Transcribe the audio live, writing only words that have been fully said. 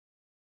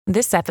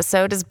This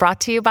episode is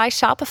brought to you by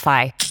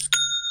Shopify.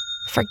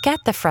 Forget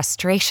the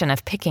frustration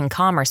of picking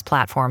commerce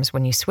platforms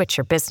when you switch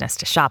your business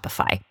to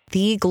Shopify,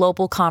 the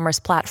global commerce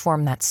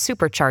platform that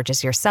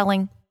supercharges your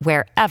selling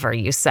wherever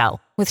you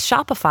sell. With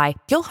Shopify,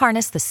 you'll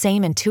harness the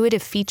same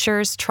intuitive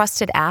features,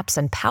 trusted apps,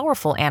 and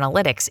powerful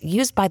analytics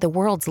used by the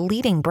world's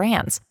leading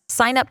brands.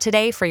 Sign up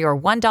today for your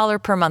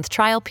 $1 per month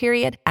trial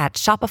period at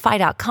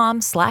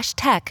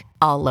shopify.com/tech,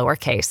 all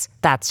lowercase.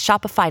 That's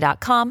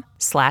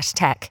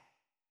shopify.com/tech.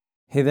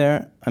 Hey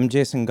there, I'm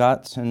Jason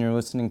Gotts, and you're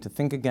listening to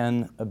Think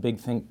Again, a Big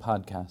Think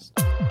podcast.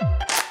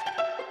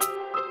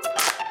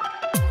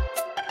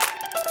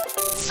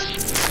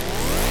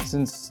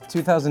 Since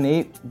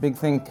 2008, Big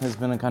Think has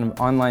been a kind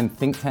of online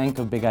think tank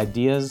of big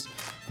ideas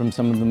from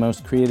some of the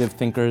most creative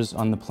thinkers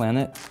on the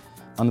planet.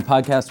 On the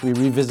podcast, we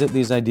revisit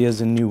these ideas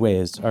in new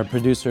ways. Our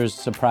producers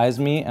surprise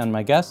me and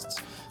my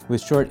guests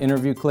with short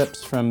interview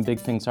clips from Big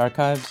Think's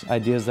archives,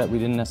 ideas that we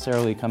didn't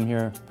necessarily come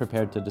here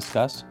prepared to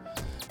discuss.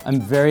 I'm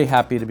very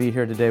happy to be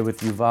here today with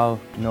Yuval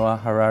Noah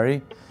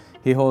Harari.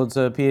 He holds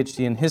a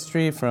PhD in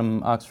history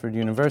from Oxford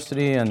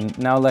University and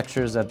now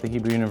lectures at the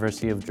Hebrew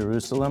University of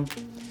Jerusalem,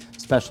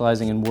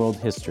 specializing in world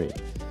history.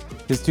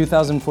 His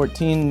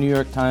 2014 New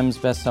York Times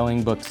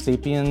bestselling book,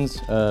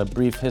 Sapiens, A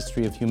Brief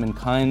History of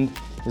Humankind,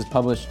 is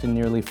published in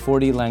nearly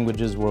 40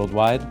 languages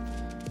worldwide.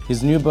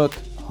 His new book,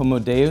 Homo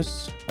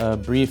Deus, A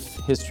Brief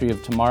History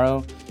of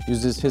Tomorrow,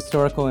 uses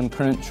historical and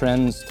current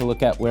trends to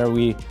look at where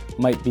we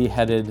might be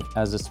headed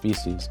as a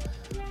species.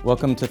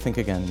 Welcome to Think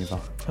Again,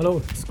 Yuval.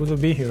 Hello, it's good to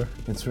be here.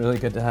 It's really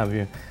good to have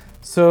you.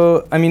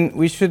 So,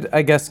 we should,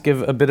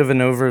 give a bit of an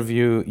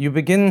overview. You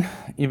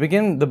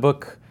begin the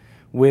book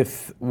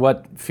with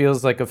what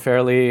feels like a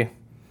fairly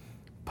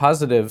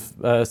positive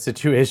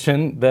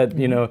situation that,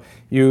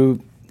 you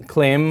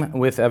claim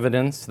with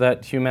evidence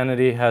that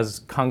humanity has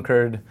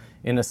conquered,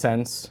 in a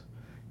sense,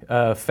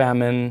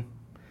 famine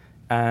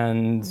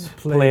and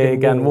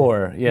plague and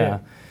war. Yeah.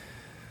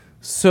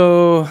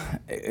 So,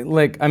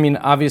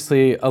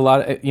 obviously, a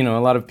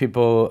lot of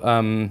people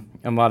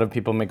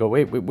may go,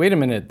 wait a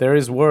minute, there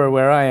is war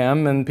where I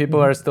am, and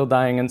people are still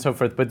dying and so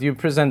forth. But you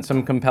present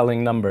some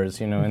compelling numbers,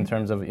 in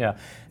terms of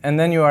and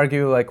then you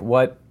argue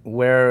what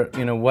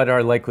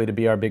are likely to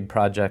be our big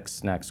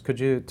projects next. Could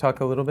you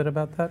talk a little bit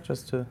about that,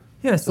 just to?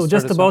 Yeah, so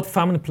just about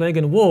famine, plague,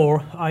 and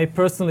war, I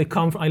personally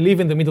I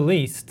live in the Middle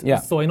East,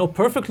 so I know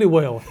perfectly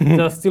well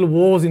there are still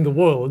wars in the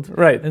world,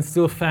 right, and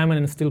still famine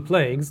and still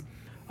plagues.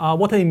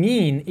 What I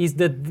mean is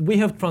that we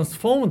have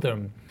transformed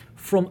them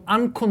from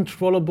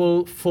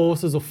uncontrollable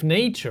forces of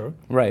nature,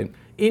 right,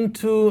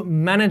 into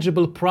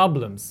manageable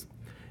problems.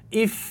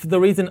 If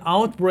there is an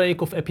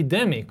outbreak of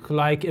epidemic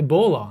like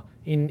Ebola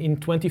in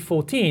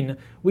 2014,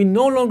 we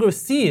no longer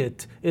see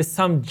it as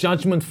some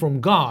judgment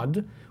from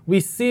God. We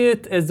see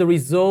it as a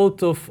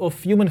result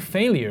of human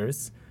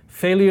failures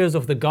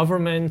of the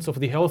governments, of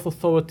the health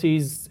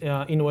authorities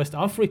in West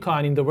Africa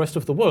and in the rest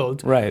of the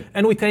world. Right.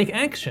 And we take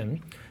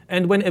action.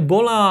 And when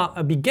Ebola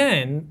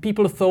began,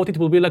 people thought it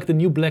will be like the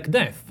new Black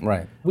Death,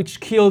 right, which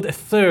killed a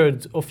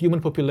third of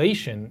human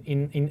population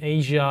in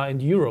Asia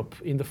and Europe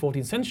in the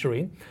 14th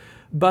century.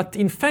 But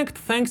in fact,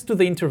 thanks to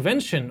the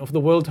intervention of the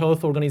World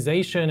Health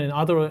Organization and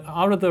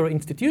other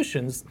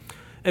institutions,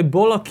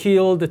 Ebola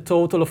killed a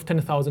total of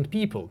 10,000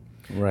 people.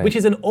 Right. Which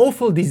is an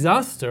awful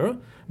disaster,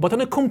 but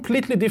on a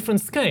completely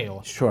different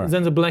scale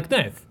than the Black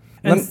Death.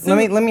 Let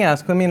me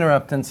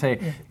interrupt and say,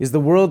 is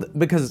the world,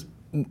 because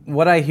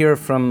what I hear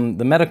from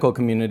the medical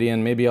community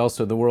and maybe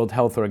also the World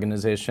Health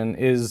Organization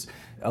is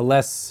a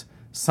less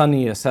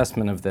sunny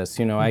assessment of this.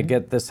 I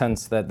get the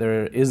sense that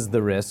there is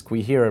the risk.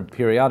 We hear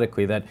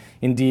periodically that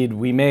indeed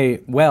we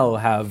may well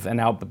have an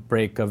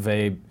outbreak of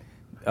a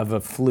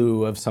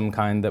flu of some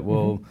kind that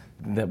will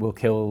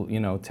kill,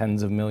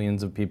 tens of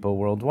millions of people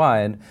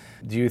worldwide.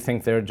 Do you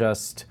think they're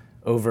just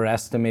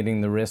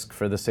overestimating the risk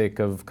for the sake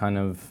of kind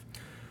of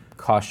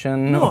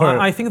caution? No,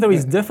 I think there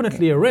is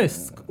definitely a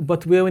risk,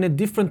 but we're in a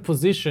different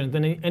position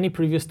than any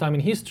previous time in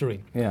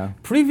history. Yeah.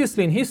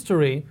 Previously in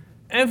history,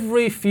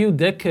 every few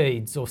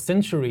decades or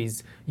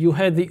centuries, you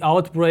had the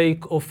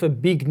outbreak of a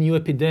big new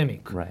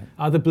epidemic. Right.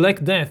 The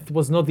Black Death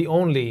was not the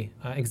only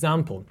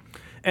example.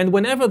 And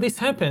whenever this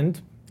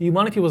happened,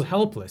 humanity was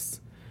helpless.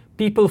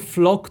 People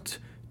flocked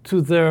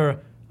to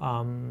their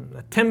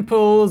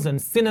temples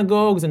and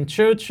synagogues and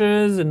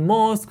churches and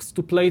mosques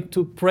to pray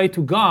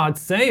to God,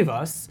 save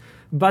us,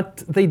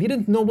 but they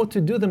didn't know what to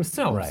do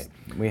themselves. Right.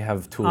 We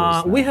have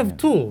tools. We have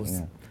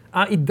tools.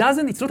 Yeah.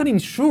 It's not an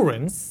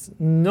insurance.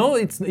 No,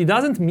 it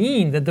doesn't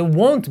mean that there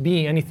won't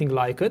be anything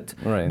like it,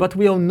 right, but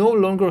we are no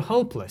longer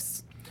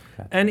helpless.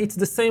 Okay. And it's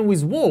the same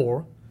with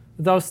war.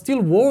 There are still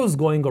wars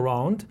going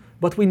around,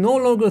 but we no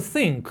longer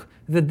think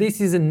that this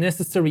is a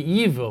necessary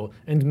evil,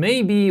 and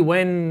maybe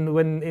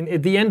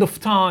at the end of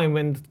time,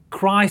 when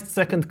Christ's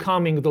second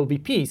coming, there'll be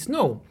peace.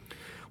 No.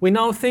 We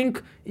now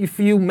think if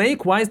you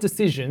make wise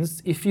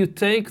decisions, if you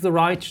take the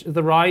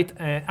right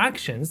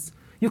actions,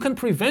 you can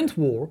prevent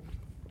war.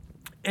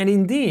 And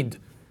indeed,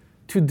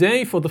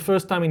 today, for the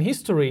first time in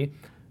history,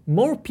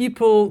 more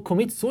people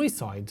commit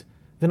suicide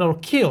than are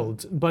killed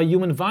by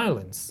human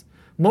violence.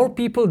 More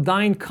people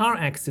die in car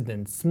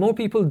accidents. More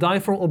people die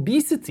from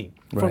obesity,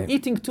 from Right.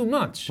 eating too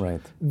much,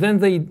 Right.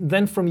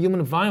 than from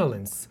human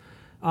violence.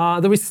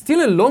 There is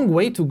still a long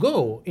way to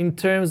go in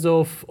terms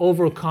of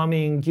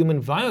overcoming human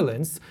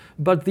violence,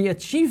 but the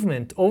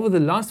achievement over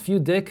the last few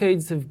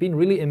decades have been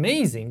really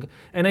amazing.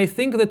 And I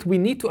think that we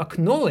need to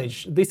acknowledge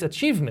this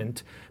achievement,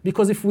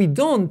 because if we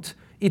don't,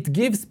 it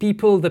gives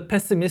people the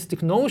pessimistic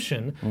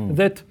notion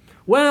that,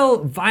 well,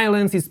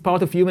 violence is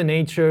part of human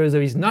nature,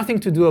 there is nothing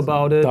to do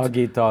about it. Dog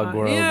eat dog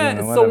world,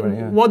 Yeah, whatever.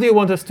 so what do you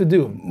want us to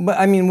do? But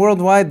I mean,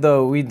 worldwide,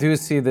 though, we do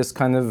see this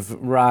kind of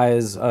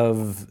rise of,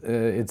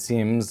 it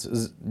seems,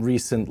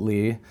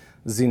 recently,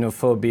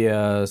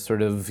 xenophobia,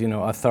 sort of,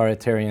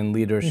 authoritarian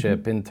leadership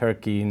in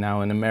Turkey, now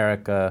in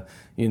America,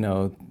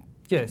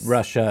 Yes.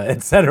 Russia,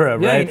 etc.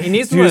 Yeah, Right? in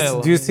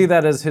Israel. Do you see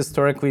that as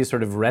historically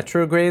sort of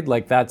retrograde?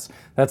 Like that's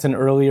an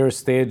earlier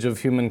stage of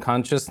human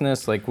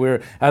consciousness. Like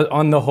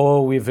on the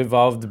whole, we've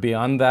evolved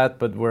beyond that,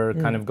 but we're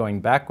kind of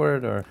going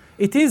backward, or.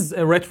 It is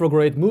a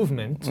retrograde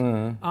movement,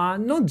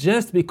 not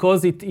just because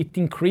it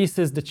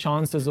increases the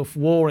chances of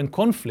war and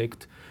conflict,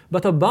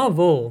 but above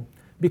all,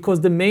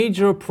 because the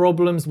major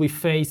problems we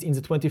face in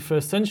the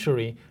 21st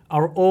century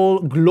are all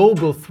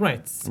global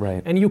threats.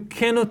 Right. And you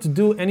cannot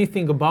do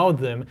anything about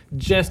them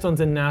just on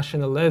the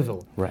national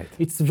level. Right.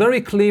 It's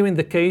very clear in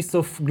the case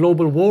of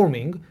global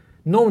warming.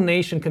 No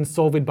nation can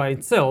solve it by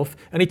itself,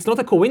 and it's not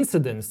a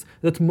coincidence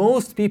that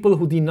most people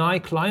who deny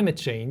climate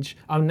change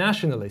are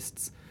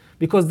nationalists,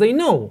 because they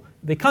know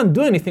they can't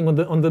do anything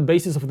on the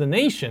basis of the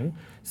nation,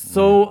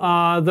 so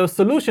the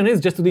solution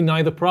is just to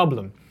deny the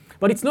problem.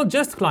 But it's not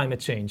just climate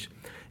change.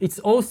 It's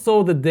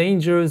also the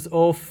dangers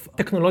of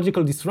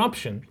technological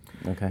disruption.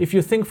 Okay. If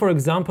you think, for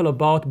example,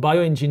 about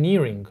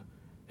bioengineering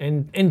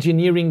and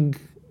engineering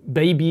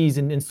babies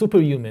and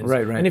superhumans,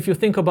 Right. and if you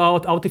think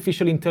about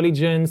artificial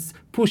intelligence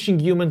pushing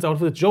humans out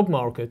of the job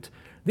market,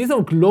 these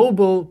are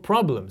global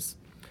problems.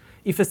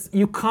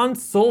 You can't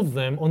solve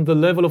them on the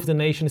level of the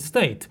nation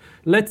state.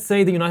 Let's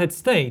say the United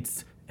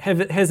States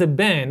has a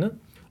ban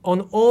on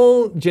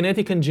all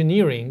genetic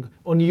engineering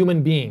on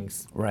human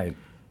beings. Right.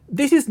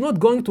 This is not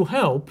going to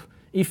help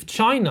if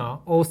China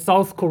or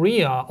South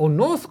Korea or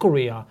North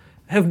Korea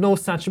have no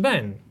such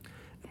ban,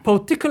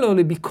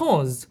 particularly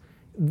because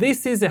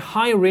this is a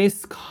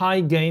high-risk,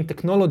 high-gain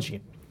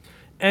technology,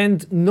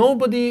 and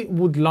nobody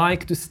would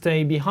like to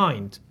stay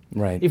behind.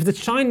 Right. If the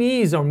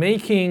Chinese are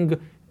making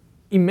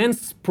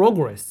immense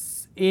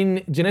progress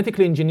in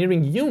genetically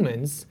engineering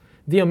humans,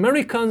 the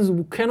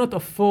Americans cannot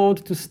afford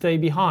to stay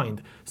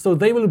behind, so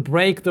they will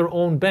break their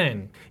own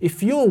ban.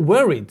 If you're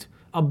worried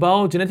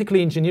about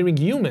genetically engineering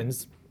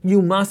humans, you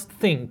must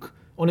think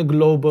on a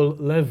global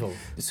level.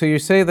 So you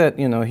say that,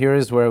 here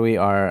is where we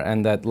are,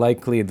 and that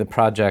likely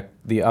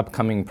the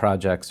upcoming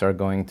projects are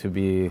going to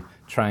be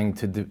trying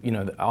to do,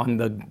 on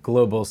the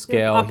global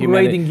scale.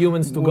 Upgrading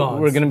humans to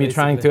gods. We're going to be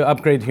basically trying to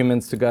upgrade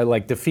humans to God,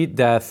 like defeat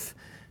death,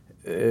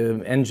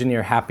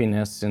 engineer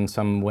happiness in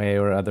some way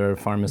or other,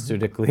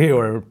 pharmaceutically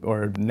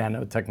or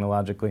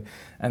nanotechnologically,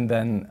 and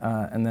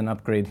then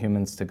upgrade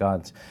humans to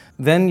gods.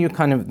 Then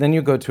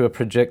you go to a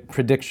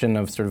prediction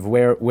of sort of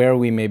where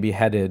we may be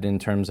headed in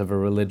terms of a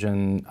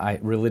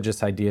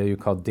religious idea you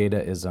call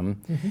dataism,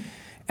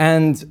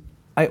 and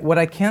what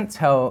I can't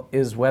tell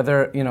is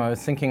whether, I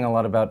was thinking a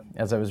lot about,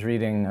 as I was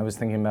reading, I was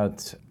thinking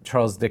about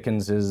Charles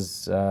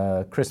Dickens's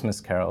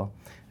Christmas Carol,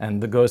 and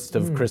the ghost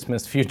of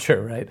Christmas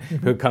future, right?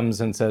 Who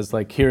comes and says,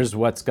 like, here's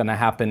what's going to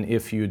happen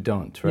if you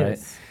don't, right?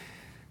 Yes.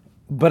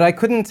 But I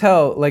couldn't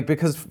tell,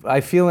 because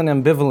I feel an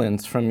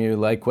ambivalence from you,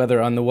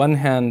 whether on the one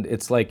hand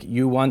it's like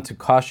you want to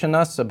caution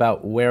us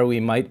about where we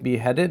might be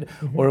headed,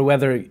 or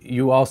whether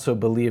you also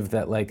believe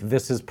that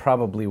this is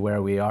probably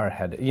where we are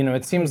headed.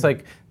 It seems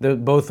like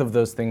both of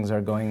those things are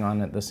going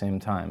on at the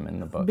same time in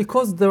the book.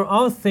 Because there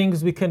are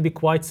things we can be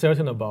quite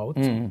certain about.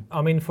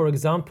 I mean, for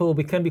example,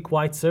 we can be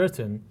quite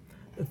certain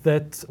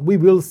that we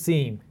will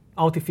see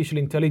artificial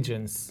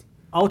intelligence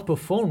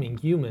outperforming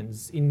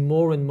humans in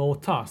more and more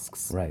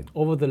tasks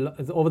over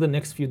the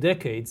next few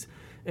decades.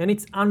 And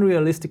it's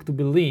unrealistic to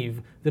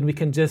believe that we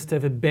can just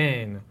have a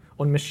ban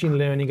on machine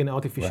learning and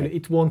artificial.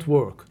 It won't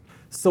work.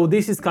 So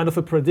this is kind of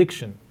a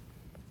prediction.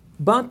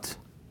 But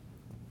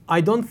I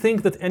don't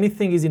think that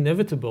anything is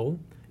inevitable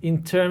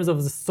in terms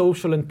of the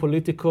social and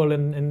political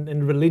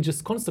and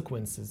religious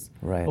consequences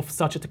of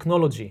such a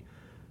technology.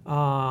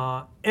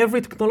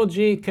 Every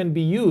technology can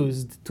be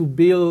used to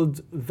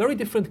build very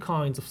different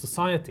kinds of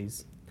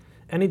societies,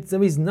 and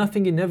there is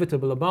nothing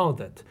inevitable about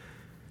that.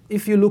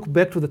 If you look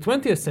back to the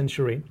 20th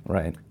century,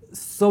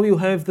 so you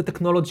have the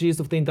technologies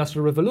of the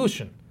Industrial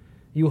Revolution.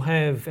 You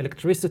have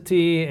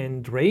electricity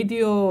and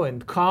radio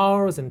and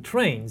cars and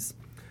trains,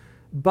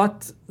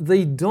 but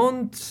they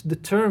don't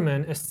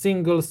determine a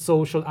single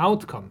social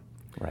outcome.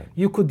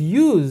 You could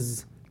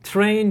use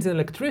trains and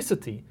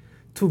electricity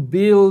to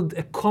build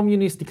a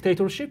communist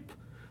dictatorship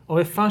or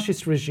a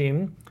fascist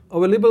regime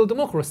or a liberal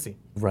democracy.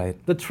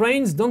 The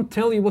trains don't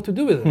tell you what to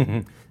do with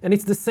it. And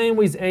it's the same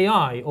with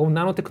AI or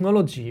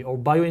nanotechnology or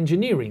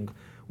bioengineering.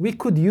 we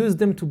could use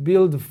them to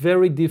build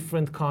very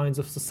different kinds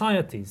of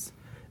societies.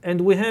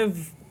 And we have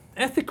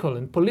ethical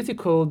and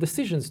political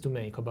decisions to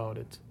make about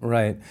it.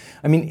 Right.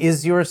 I mean,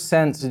 is your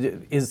sense,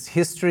 is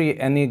history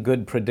any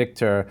good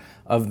predictor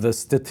of the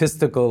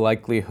statistical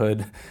likelihood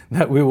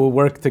that we will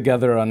work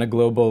together on a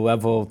global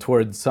level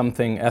towards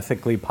something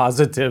ethically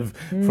positive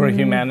for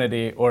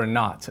humanity or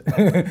not?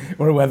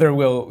 Or whether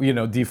we'll,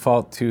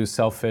 default to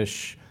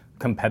selfish,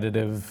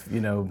 competitive,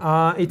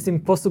 It's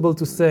impossible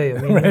to say.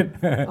 I mean,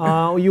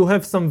 Right. You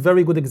have some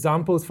very good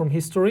examples from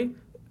history,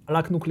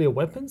 like nuclear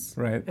weapons,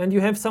 Right. and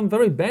you have some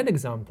very bad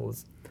examples.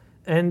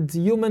 And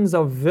humans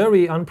are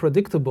very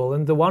unpredictable,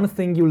 and the one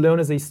thing you learn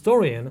as a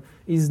historian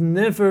is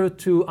never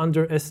to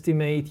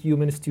underestimate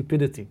human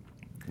stupidity.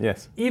 Yes.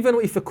 Even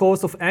if a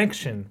course of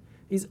action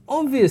is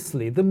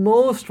obviously the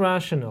most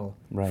rational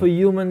Right. for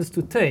humans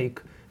to take,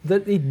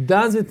 that it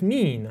doesn't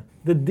mean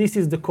that this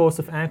is the course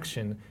of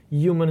action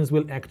humans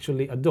will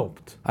actually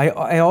adopt.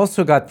 I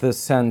also got the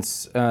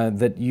sense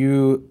that you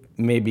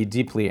may be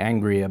deeply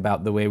angry about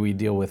the way we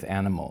deal with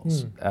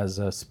animals as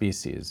a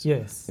species.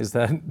 Yes. Is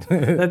that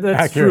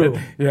That's accurate?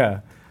 true. Yeah.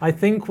 I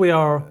think we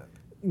are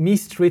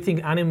mistreating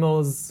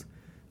animals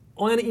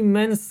on an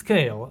immense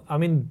scale. I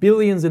mean,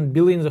 billions and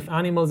billions of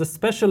animals,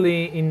 especially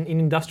in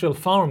industrial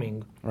farming.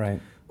 Right.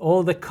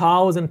 All the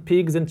cows and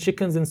pigs and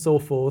chickens and so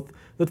forth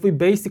that we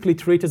basically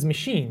treat as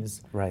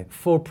machines Right.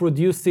 for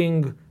producing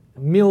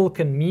milk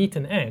and meat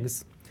and eggs,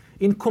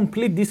 in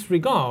complete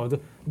disregard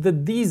that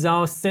these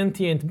are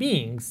sentient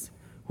beings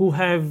who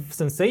have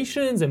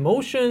sensations,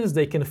 emotions,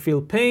 they can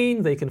feel pain,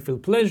 they can feel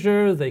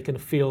pleasure, they can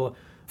feel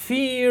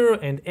fear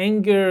and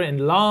anger and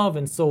love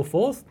and so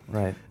forth.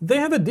 Right. They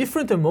have a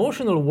different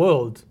emotional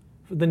world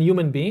than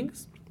human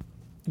beings,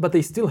 but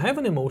they still have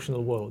an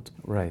emotional world.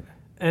 Right.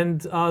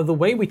 And the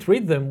way we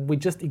treat them, we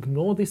just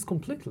ignore this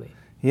completely.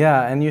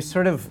 Yeah, and you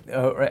sort of,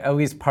 or at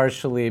least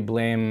partially,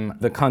 blame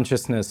the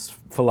consciousness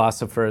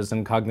philosophers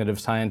and cognitive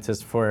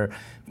scientists for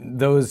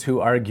those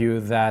who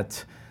argue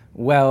that,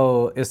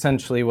 well,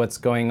 essentially what's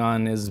going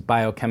on is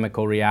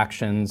biochemical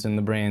reactions in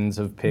the brains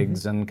of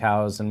pigs and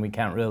cows, and we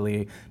can't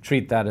really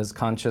treat that as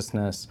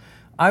consciousness.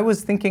 I was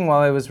thinking while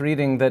I was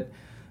reading that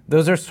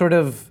those are sort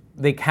of,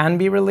 they can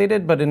be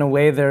related, but in a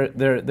way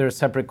they're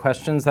separate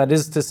questions. That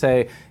is to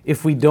say,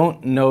 if we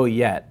don't know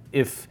yet,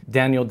 if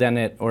Daniel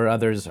Dennett or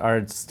others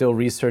are still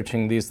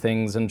researching these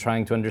things and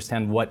trying to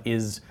understand what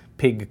is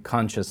pig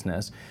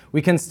consciousness,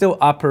 we can still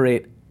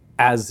operate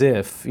as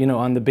if,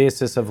 on the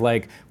basis of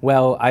like,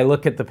 well, I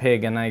look at the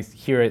pig and I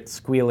hear it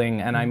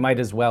squealing and I might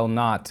as well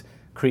not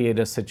create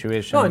a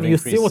situation No, of and you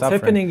see increased what's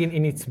suffering. happening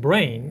in its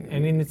brain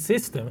and in its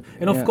system.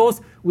 And of course,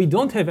 we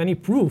don't have any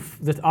proof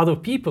that other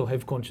people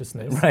have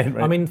consciousness. Right.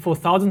 I mean, for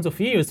thousands of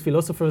years,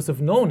 philosophers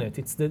have known it.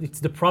 It's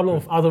the problem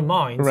of other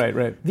minds.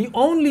 Right. The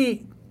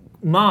only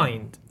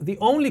mind, the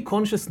only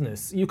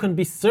consciousness you can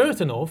be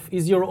certain of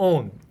is your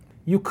own.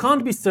 You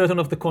can't be certain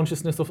of the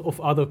consciousness of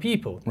other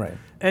people. Right.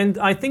 And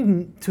I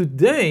think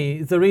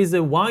today there is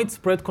a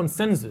widespread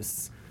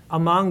consensus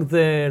among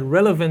the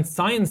relevant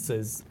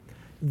sciences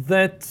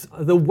that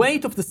the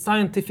weight of the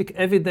scientific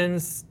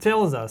evidence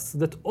tells us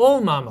that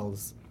all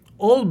mammals,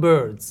 all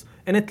birds,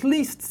 and at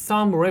least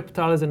some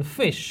reptiles and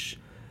fish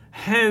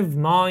have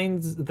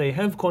minds, they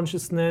have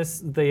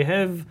consciousness, they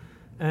have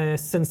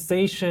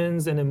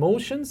sensations and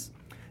emotions,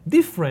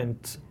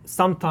 different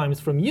sometimes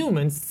from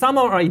humans. Some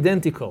are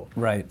identical,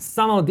 Right.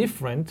 some are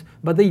different,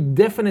 but they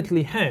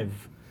definitely have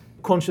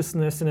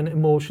consciousness in an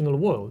emotional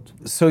world.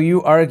 So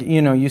you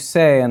argue, you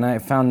say, and I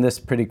found this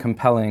pretty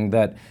compelling,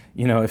 that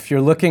if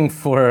you're looking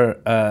for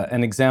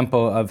an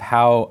example of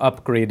how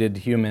upgraded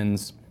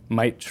humans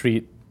might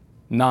treat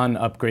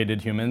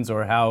non-upgraded humans,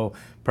 or how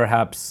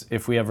perhaps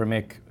if we ever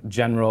make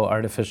general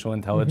artificial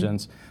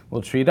intelligence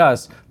will treat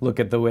us, look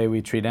at the way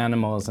we treat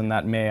animals, and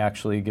that may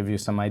actually give you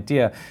some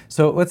idea.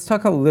 So let's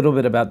talk a little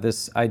bit about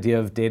this idea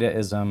of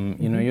dataism.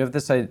 You have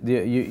this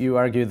idea, you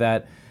argue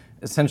that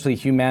essentially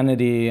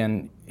humanity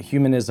and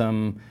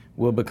humanism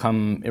will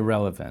become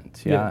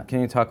irrelevant. Yeah. Can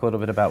you talk a little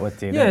bit about what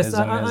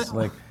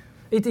dataism is?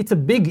 It's a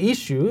big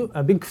issue,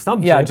 a big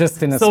subject. Yeah,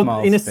 just in a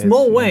small in a space,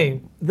 small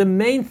way, the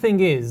main thing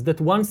is that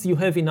once you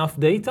have enough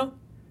data,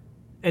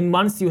 and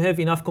once you have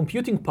enough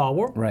computing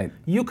power, Right.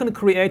 you can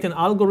create an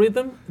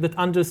algorithm that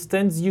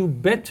understands you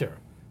better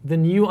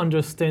than you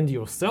understand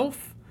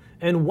yourself.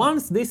 And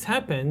once this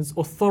happens,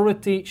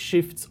 authority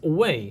shifts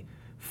away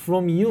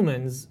from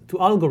humans to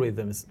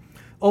algorithms.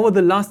 Over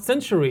the last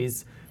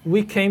centuries,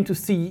 we came to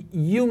see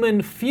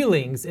human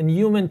feelings and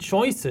human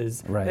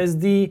choices Right. as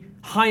the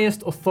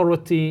highest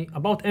authority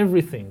about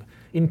everything.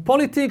 In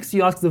politics,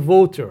 you ask the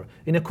voter.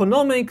 In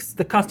economics,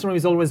 the customer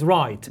is always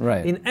right.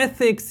 Right. In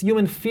ethics,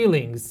 human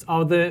feelings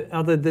are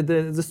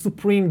the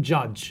supreme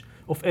judge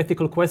of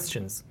ethical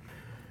questions.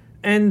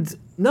 And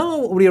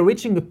now we are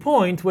reaching a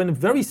point when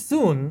very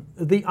soon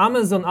the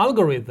Amazon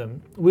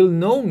algorithm will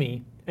know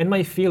me and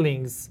my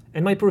feelings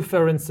and my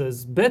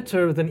preferences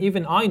better than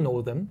even I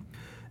know them.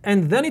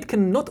 And then it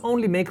can not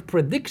only make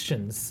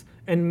predictions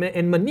and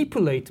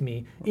manipulate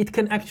me, it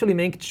can actually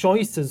make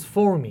choices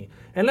for me.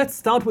 And let's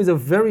start with a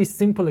very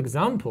simple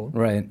example.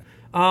 Right.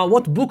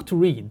 What book to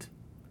read?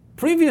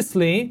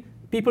 Previously,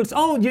 people say,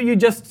 oh, you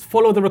just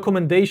follow the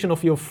recommendation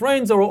of your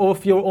friends or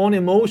of your own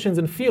emotions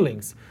and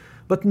feelings.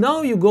 But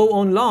now you go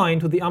online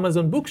to the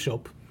Amazon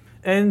bookshop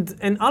and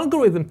an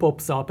algorithm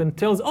pops up and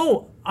tells,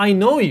 oh, I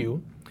know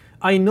you.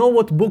 I know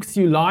what books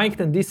you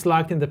liked and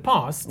disliked in the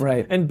past.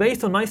 Right. And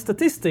based on my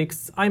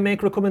statistics, I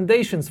make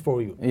recommendations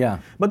for you. Yeah.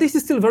 But this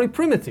is still very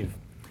primitive.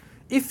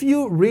 If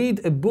you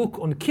read a book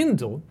on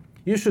Kindle,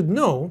 you should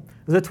know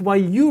that while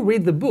you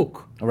read the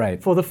book,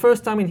 Right. for the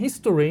first time in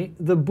history,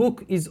 the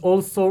book is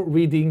also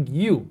reading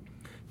you.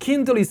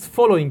 Kindle is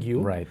following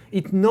you. Right.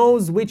 It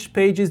knows which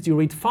pages you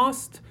read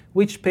fast,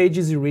 which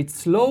pages you read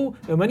slow,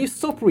 and when you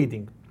stop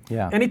reading.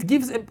 Yeah. And it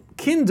gives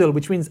Kindle,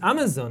 which means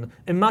Amazon,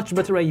 a much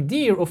better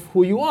idea of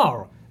who you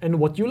are and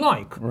what you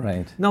like.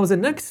 Right. Now, the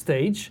next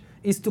stage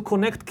is to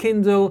connect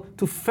Kindle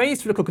to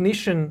face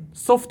recognition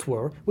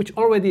software, which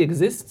already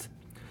exists.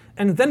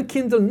 And then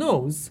Kindle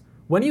knows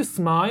when you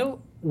smile,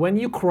 when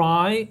you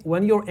cry,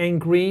 when you're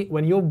angry,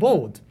 when you're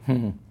bored.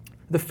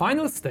 The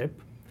final step,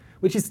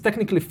 which is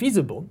technically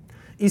feasible,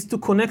 is to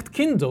connect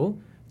Kindle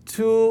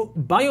to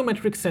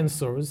biometric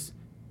sensors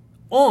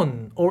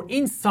on or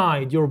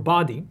inside your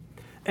body.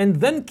 And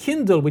then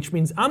Kindle, which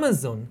means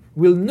Amazon,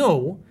 will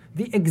know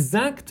the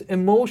exact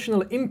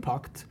emotional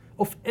impact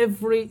of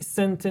every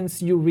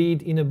sentence you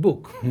read in a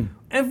book.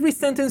 Every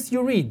sentence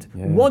you read,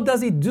 what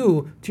does it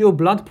do to your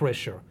blood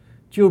pressure,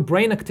 to your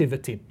brain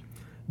activity?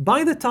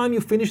 By the time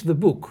you finish the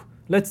book,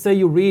 let's say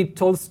you read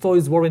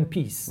Tolstoy's War and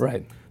Peace.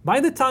 Right. By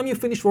the time you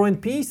finish War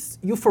and Peace,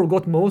 you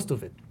forgot most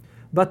of it.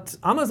 But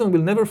Amazon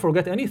will never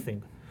forget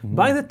anything.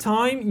 By the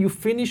time you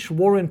finish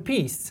War and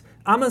Peace,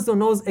 Amazon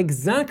knows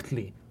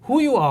exactly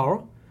who you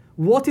are,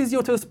 what is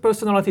your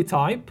personality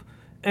type,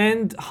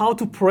 and how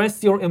to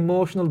press your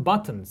emotional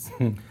buttons.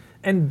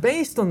 And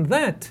based on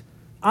that,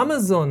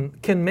 Amazon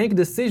can make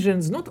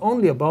decisions not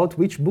only about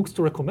which books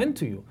to recommend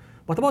to you,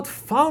 but about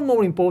far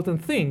more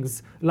important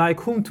things like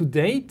whom to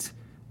date,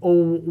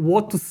 or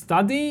what to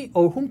study,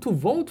 or whom to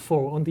vote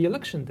for on the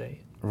election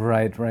day.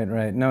 Right.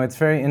 No, it's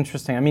very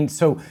interesting. I mean,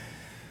 so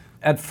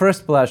at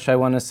first blush, I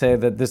want to say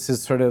that this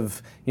is sort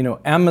of,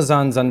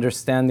 Amazon's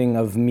understanding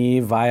of me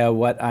via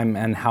what I'm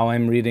and how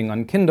I'm reading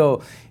on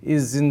Kindle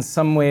is in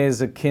some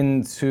ways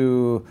akin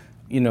to,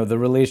 the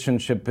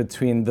relationship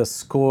between the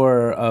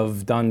score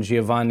of Don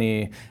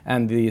Giovanni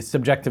and the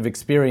subjective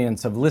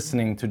experience of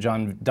listening to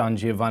Don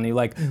Giovanni.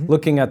 Like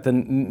looking at the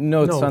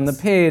notes on the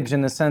page,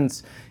 in a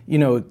sense,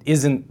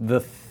 isn't the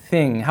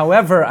thing.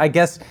 However, I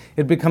guess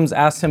it becomes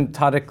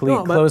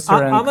asymptotically closer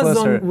and Amazon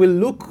closer. will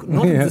look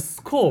not at the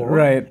score,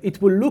 Right. It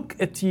will look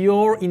at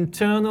your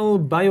internal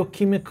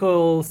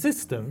biochemical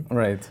system.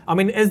 Right. I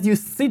mean, as you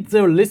sit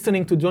there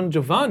listening to Don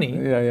Giovanni,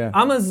 Yeah.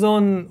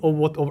 Amazon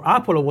or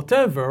Apple or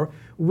whatever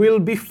will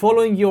be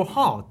following your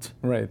heart,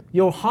 Right.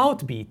 your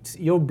heartbeat,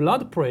 your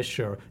blood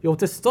pressure, your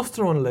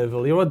testosterone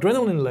level, your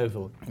adrenaline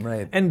level.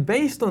 Right. And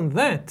based on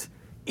that,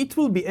 it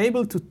will be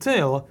able to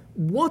tell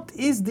what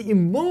is the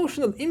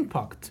emotional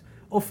impact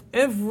of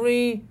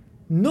every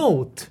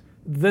note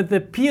that the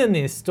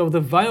pianist or the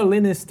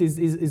violinist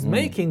is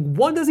making.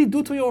 What does it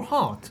do to your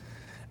heart?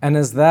 And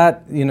as that,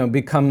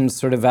 becomes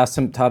sort of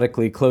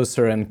asymptotically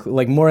closer and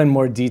like more and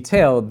more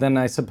detailed, then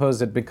I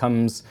suppose it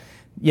becomes,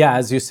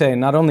 as you say,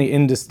 not only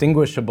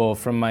indistinguishable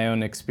from my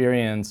own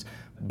experience,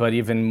 but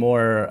even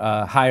more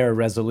higher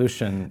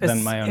resolution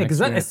than my own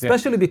experience.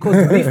 Especially because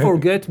we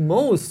forget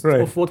most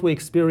Right. of what we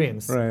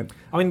experience. Right.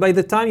 I mean, by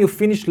the time you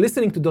finish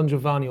listening to Don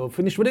Giovanni or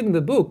finish reading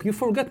the book, you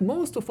forget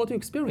most of what you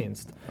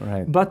experienced.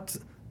 Right. But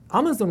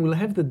Amazon will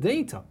have the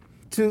data.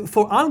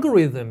 For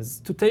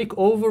algorithms to take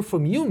over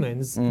from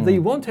humans, they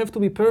won't have to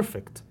be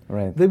perfect.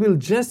 Right. They will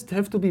just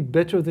have to be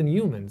better than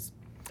humans.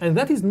 And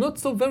that is not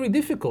so very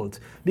difficult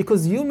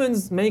because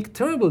humans make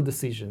terrible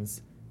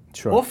decisions.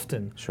 Sure.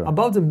 Often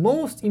about the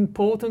most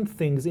important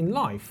things in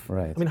life.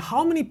 Right. I mean,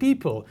 how many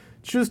people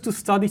choose to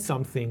study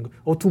something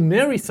or to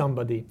marry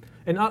somebody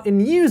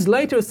and years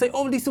later say,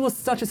 oh, this was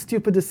such a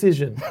stupid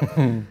decision.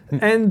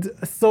 And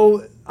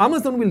so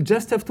Amazon will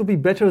just have to be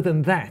better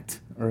than that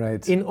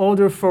in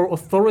order for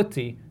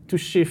authority to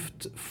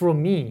shift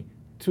from me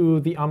to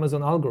the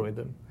Amazon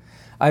algorithm.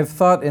 I've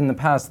thought in the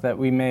past that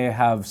we may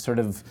have sort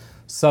of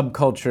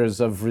subcultures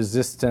of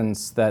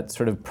resistance that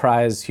sort of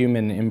prize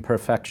human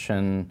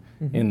imperfection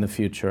in the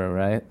future,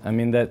 right? I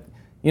mean, that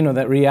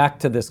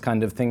react to this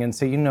kind of thing and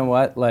say,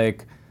 what,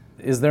 like,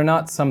 is there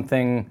not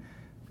something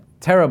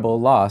terrible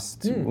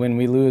lost when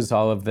we lose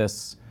all of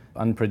this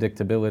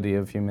unpredictability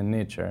of human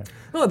nature?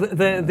 No,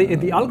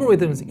 the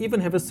algorithms even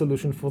have a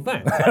solution for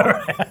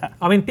that.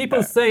 I mean,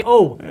 people say,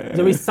 oh,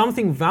 there is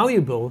something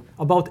valuable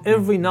about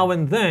every now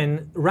and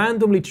then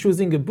randomly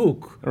choosing a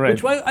book,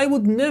 which I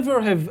would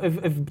never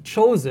have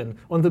chosen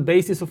on the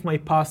basis of my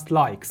past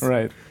likes.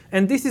 Right.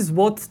 And this is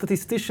what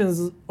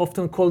statisticians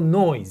often call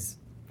noise.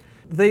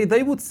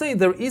 They would say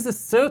there is a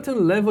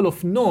certain level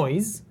of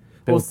noise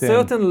or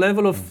certain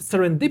level of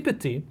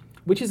serendipity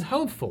which is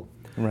helpful.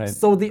 Right.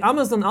 So the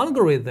Amazon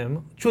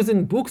algorithm,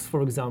 choosing books,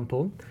 for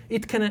example, you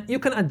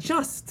can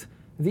adjust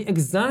the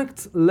exact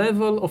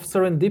level of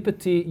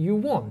serendipity you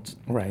want.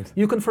 Right.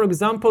 You can, for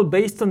example,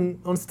 based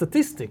on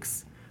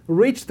statistics,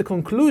 reach the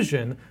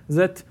conclusion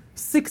that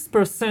 6%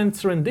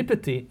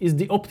 serendipity is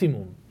the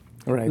optimum.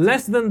 Right.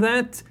 Less than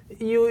that,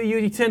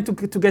 you tend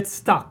to get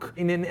stuck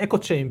in an echo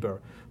chamber.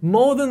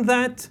 More than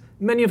that,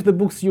 many of the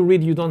books you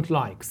read you don't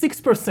like.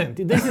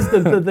 6%, this is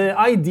the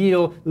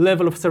ideal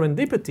level of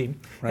serendipity.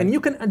 Right. And you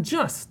can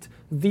adjust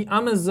the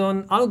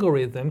Amazon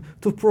algorithm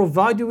to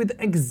provide you with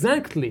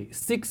exactly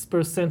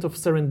 6% of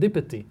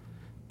serendipity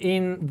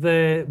in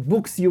the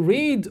books you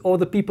read or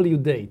the people you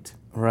date.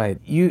 Right.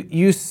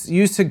 You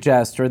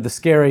suggest, or the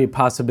scary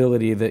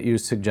possibility that you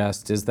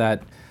suggest is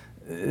that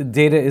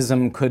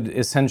dataism could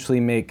essentially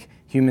make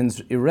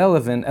humans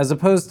irrelevant, as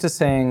opposed to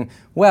saying,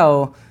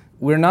 well,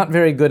 we're not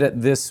very good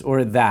at this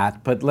or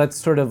that, but let's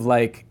sort of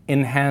like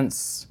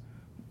enhance.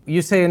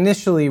 You say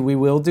initially we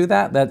will do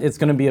that it's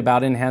going to be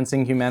about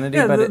enhancing humanity.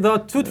 Yeah, but there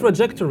are two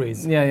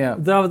trajectories. Yeah.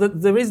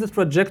 There is the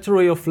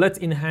trajectory of let's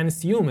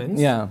enhance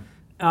humans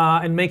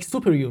and make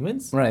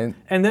superhumans. Right.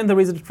 And then there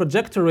is the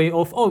trajectory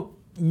of,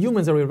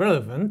 humans are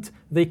irrelevant,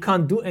 they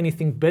can't do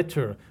anything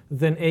better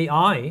than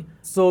AI,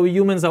 so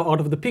humans are out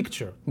of the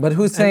picture. But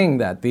who's saying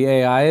that? The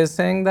AI is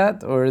saying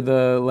that, or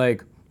the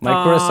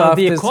Microsoft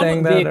is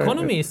saying that? The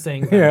economy is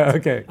saying that. Yeah,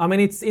 okay. I mean,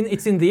 it's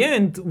in the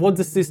end what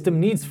the system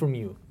needs from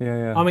you.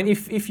 Yeah. I mean,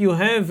 if you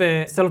have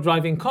a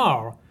self-driving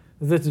car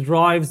that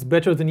drives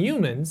better than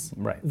humans,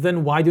 right,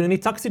 then why do you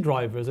need taxi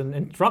drivers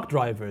and truck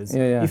drivers?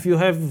 Yeah. If you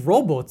have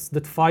robots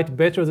that fight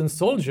better than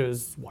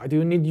soldiers, why do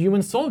you need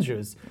human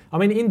soldiers? I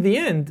mean, in the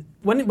end,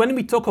 when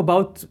we talk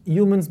about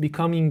humans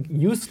becoming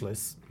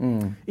useless,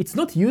 it's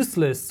not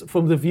useless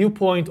from the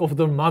viewpoint of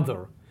their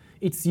mother.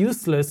 It's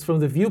useless from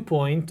the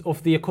viewpoint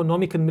of the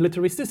economic and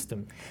military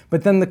system.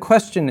 But then the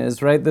question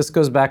is, right, this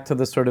goes back to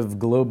the sort of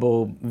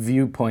global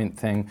viewpoint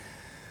thing.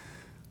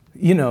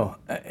 You know,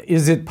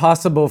 is it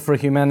possible for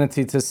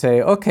humanity to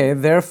say, okay,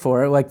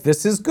 therefore,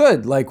 this is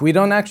good. We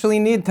don't actually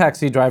need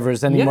taxi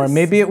drivers anymore. Yes.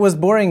 Maybe it was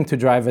boring to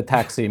drive a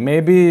taxi.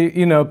 Maybe,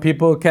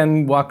 people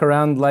can walk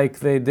around like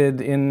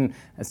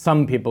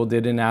some people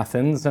did in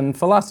Athens and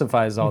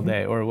philosophize all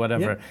day or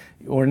whatever.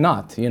 Yeah. Or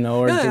not,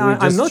 or do we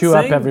just chew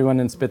up everyone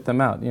and spit them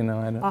out?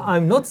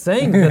 I'm not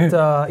saying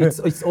that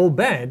it's all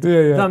bad. Yeah.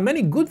 There are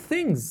many good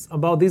things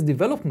about these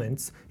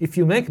developments. If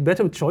you make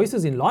better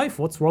choices in life,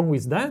 what's wrong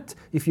with that?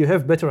 If you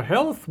have better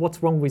health,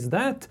 what's wrong with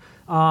that?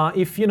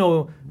 If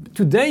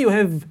today you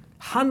have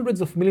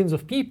hundreds of millions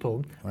of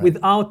people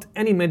without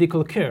any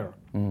medical care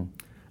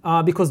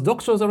because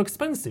doctors are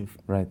expensive.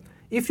 Right.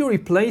 If you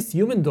replace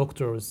human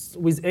doctors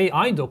with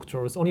AI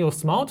doctors on your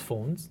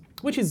smartphones,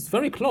 which is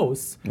very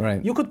close,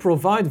 you could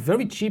provide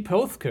very cheap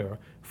healthcare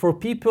for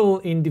people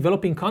in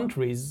developing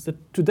countries that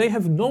today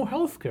have no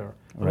healthcare.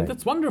 I mean,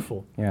 that's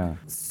wonderful. Yeah.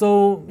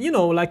 So,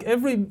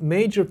 every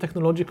major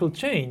technological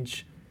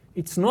change,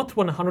 it's not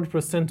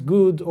 100%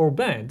 good or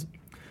bad,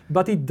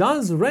 but it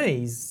does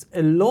raise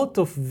a lot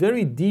of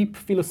very deep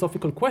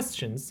philosophical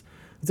questions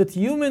that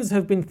humans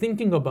have been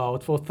thinking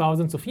about for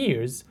thousands of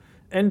years.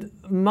 And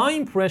my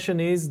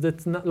impression is that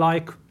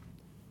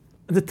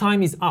the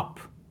time is up.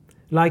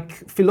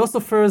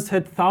 Philosophers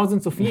had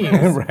thousands of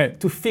years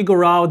to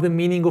figure out the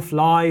meaning of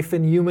life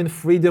and human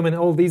freedom and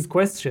all these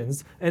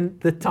questions, and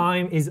the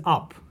time is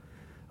up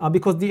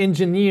because the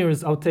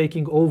engineers are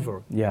taking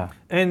over. Yeah.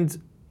 And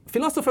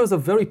philosophers are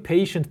very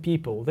patient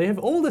people. They have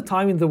all the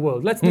time in the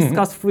world. Let's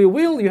discuss free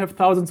will. You have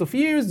thousands of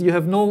years. You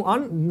have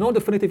no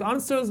definitive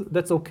answers.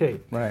 That's okay.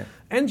 Right.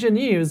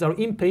 Engineers are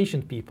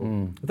impatient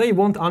people. They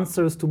want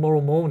answers tomorrow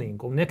morning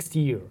or next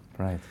year.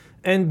 Right.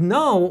 And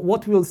now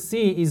what we'll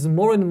see is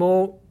more and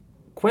more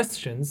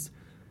questions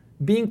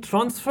being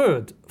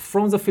transferred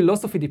from the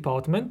philosophy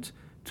department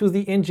to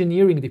the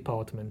engineering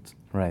department.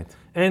 Right.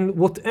 And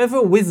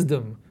whatever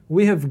wisdom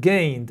we have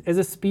gained as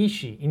a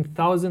species in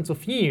thousands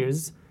of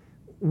years,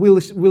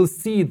 we'll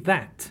see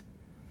that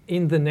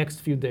in the next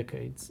few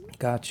decades.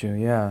 Got you,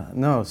 yeah.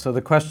 No, so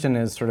the question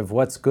is sort of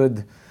what's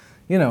good,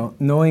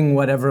 knowing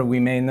whatever we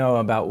may know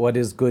about what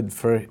is good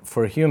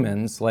for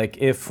humans,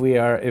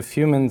 if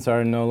humans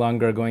are no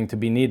longer going to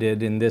be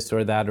needed in this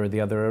or that or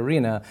the other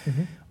arena,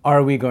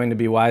 are we going to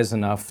be wise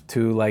enough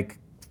to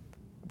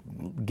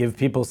give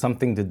people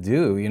something to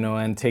do,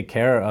 and take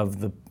care of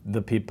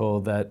the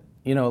people that,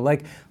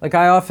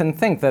 I often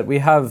think that we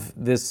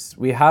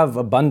have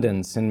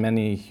abundance in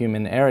many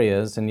human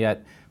areas, and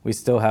yet we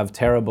still have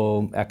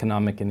terrible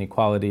economic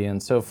inequality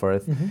and so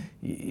forth.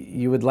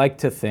 You would like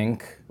to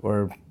think,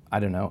 or I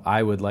don't know,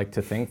 I would like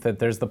to think that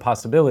there's the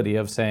possibility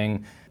of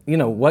saying,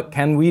 what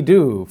can we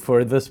do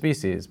for the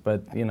species?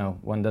 But,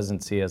 one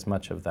doesn't see as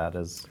much of that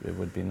as it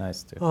would be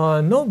nice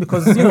to. No,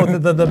 because,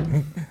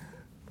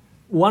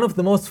 one of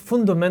the most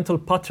fundamental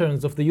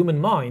patterns of the human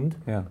mind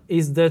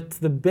is that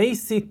the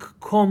basic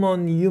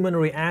common human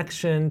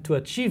reaction to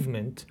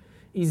achievement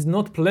is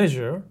not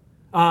pleasure,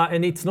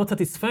 and it's not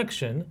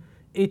satisfaction,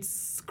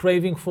 it's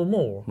craving for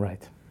more.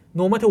 Right.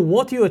 No matter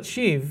what you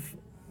achieve,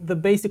 the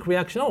basic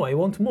reaction, I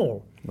want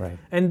more. Right.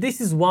 And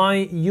this is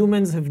why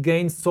humans have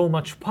gained so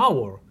much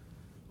power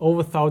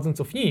over thousands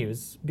of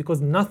years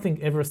because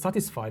nothing ever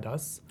satisfied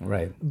us.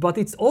 Right. But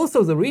it's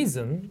also the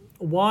reason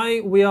why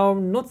we are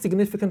not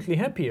significantly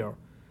happier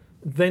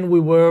than we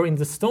were in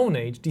the Stone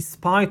Age,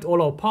 despite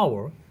all our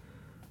power.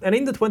 And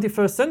in the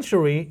 21st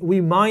century, we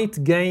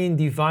might gain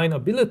divine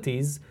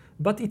abilities,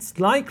 but it's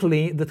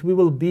likely that we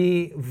will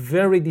be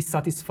very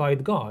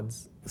dissatisfied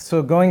gods.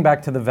 So going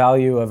back to the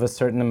value of a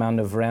certain amount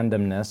of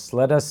randomness,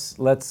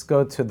 let's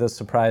go to the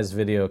surprise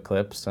video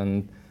clips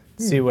and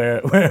see where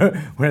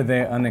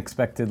they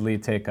unexpectedly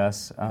take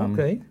us.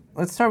 Okay.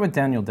 Let's start with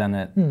Daniel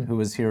Dennett, who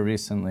was here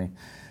recently.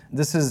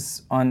 This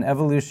is on the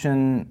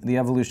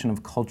evolution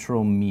of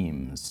cultural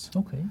memes.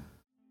 Okay.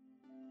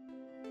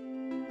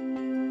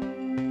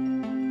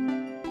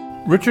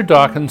 Richard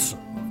Dawkins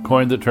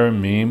coined the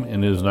term meme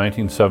in his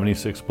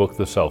 1976 book,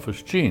 The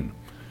Selfish Gene.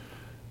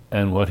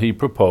 And what he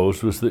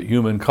proposed was that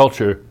human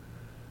culture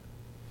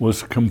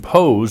was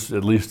composed,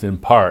 at least in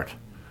part,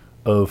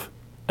 of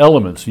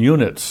elements,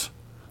 units,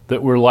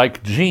 that were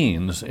like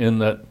genes in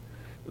that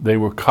they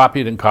were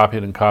copied and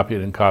copied and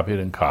copied and copied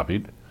and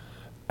copied.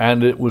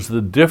 And it was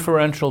the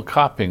differential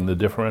copying, the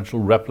differential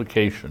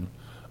replication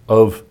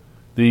of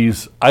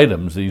these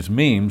items, these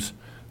memes,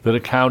 that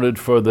accounted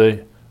for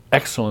the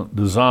excellent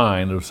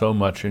design of so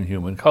much in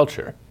human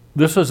culture.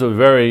 This is a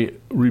very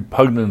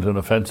repugnant and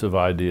offensive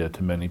idea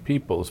to many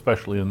people,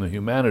 especially in the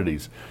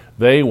humanities.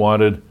 They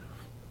wanted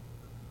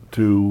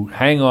to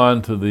hang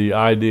on to the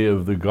idea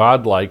of the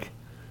godlike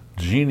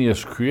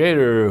genius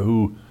creator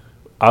who,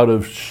 out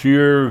of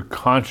sheer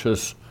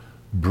conscious,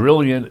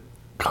 brilliant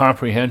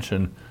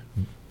comprehension,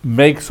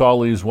 makes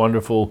all these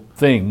wonderful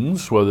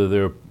things, whether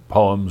they're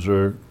poems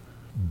or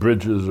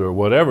bridges or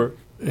whatever.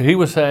 He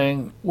was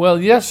saying,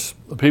 well, yes,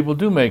 people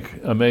do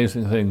make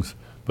amazing things,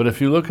 but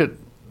if you look at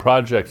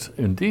projects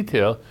in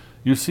detail,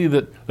 you see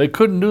that they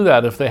couldn't do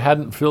that if they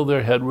hadn't filled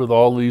their head with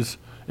all these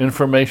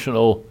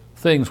informational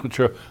things, which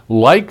are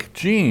like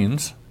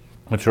genes,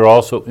 which are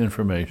also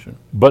information.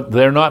 But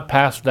they're not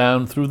passed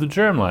down through the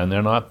germline.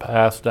 They're not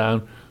passed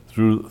down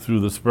through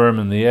the sperm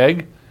and the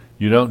egg.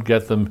 You don't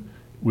get them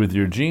with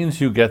your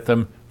genes. You get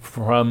them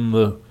from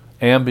the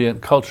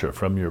ambient culture,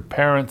 from your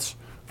parents,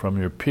 from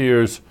your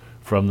peers,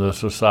 from the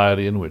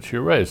society in which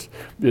you're raised.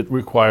 It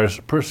requires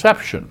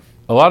perception.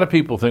 A lot of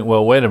people think,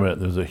 well, wait a minute,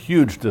 there's a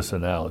huge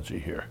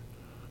disanalogy here.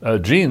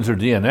 Genes are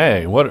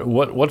DNA.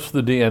 What's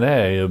the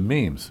DNA of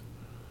memes?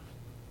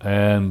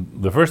 And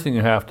the first thing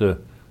you have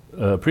to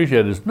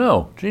appreciate is,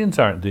 no, genes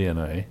aren't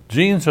DNA.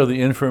 Genes are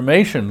the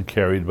information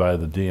carried by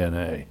the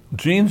DNA.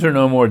 Genes are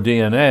no more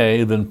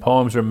DNA than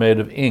poems are made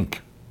of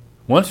ink.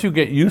 Once you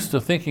get used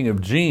to thinking of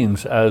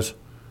genes as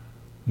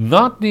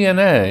not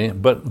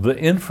DNA, but the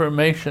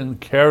information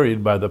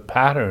carried by the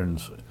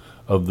patterns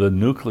of the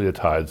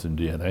nucleotides in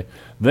DNA,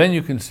 then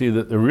you can see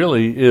that there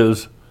really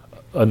is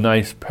a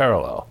nice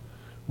parallel.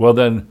 Well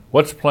then,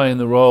 what's playing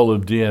the role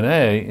of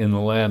DNA in the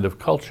land of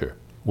culture?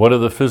 What are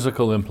the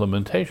physical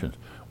implementations?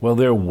 Well,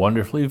 they're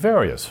wonderfully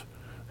various.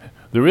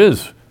 There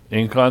is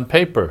ink on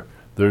paper.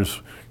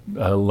 There's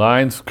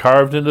lines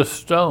carved into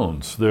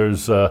stones.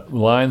 There's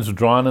lines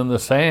drawn in the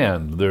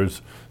sand.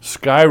 There's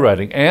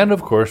skywriting. And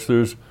of course,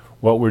 there's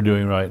what we're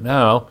doing right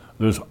now.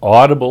 There's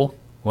audible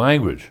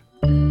language.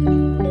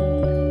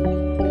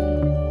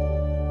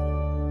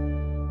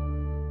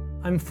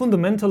 I'm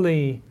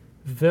fundamentally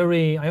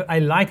I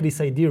like this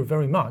idea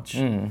very much.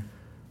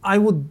 I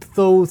would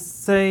though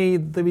say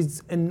there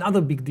is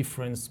another big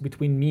difference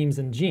between memes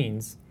and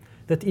genes,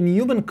 that in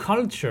human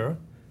culture,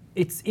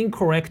 it's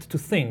incorrect to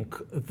think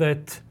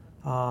that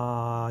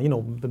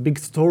the big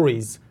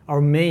stories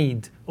are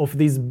made of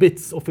these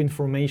bits of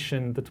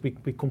information that we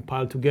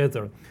compile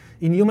together.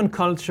 In human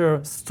culture,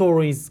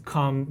 stories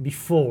come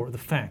before the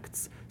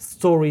facts.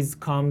 Stories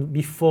come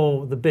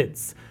before the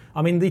bits.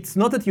 I mean, it's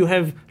not that you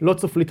have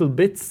lots of little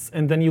bits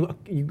and then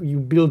you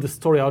build a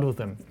story out of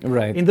them.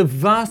 Right. In the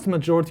vast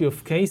majority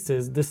of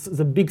cases,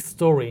 the big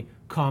story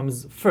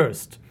comes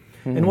first.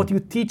 And what you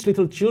teach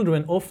little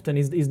children often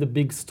is the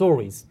big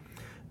stories.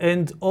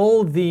 And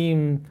all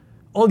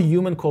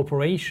human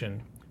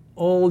cooperation,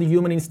 all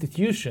human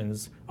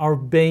institutions are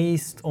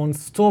based on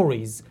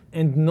stories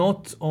and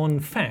not on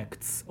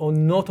facts or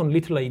not on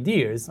little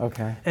ideas.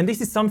 Okay. And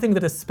this is something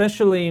that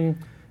especially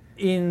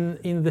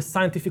in the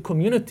scientific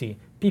community,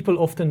 people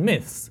often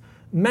miss.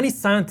 Many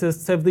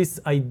scientists have this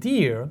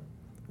idea,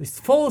 this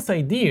false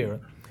idea,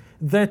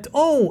 that,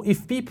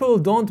 if people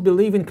don't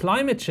believe in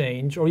climate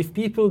change or if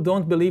people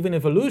don't believe in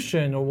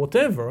evolution or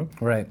whatever,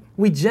 Right.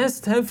 we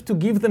just have to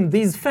give them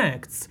these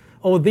facts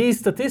or these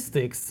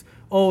statistics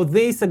or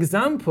this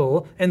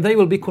example and they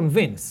will be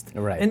convinced.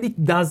 Right. And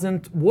it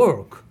doesn't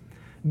work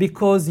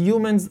because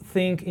humans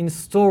think in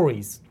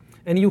stories.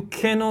 And you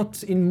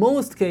cannot, in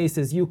most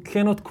cases, you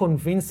cannot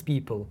convince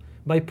people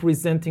by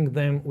presenting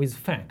them with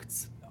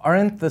facts.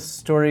 Aren't the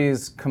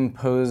stories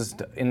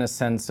composed in a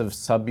sense of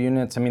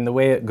subunits? I mean, the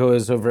way it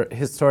goes over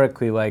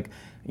historically, like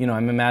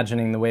I'm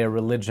imagining the way a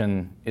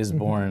religion is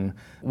born.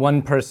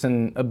 One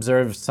person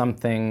observes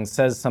something,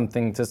 says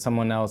something to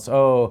someone else,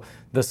 oh,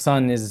 the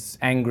sun is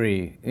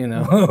angry,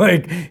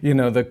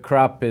 the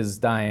crop is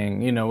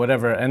dying,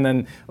 whatever. And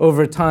then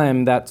over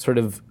time, that sort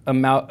of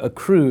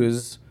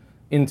accrues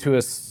into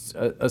a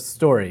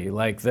story,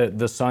 like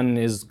the sun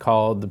is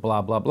called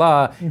blah, blah,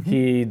 blah,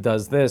 he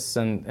does this,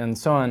 and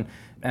so on,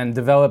 and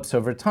develops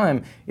over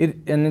time.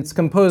 And it's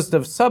composed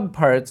of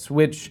subparts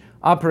which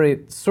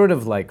operate sort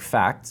of like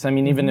facts. I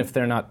mean, even if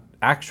they're not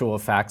actual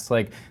facts,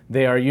 like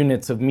they are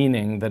units of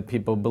meaning that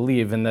people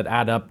believe and that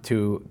add up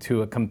to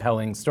a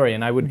compelling story.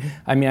 And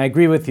I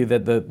agree with you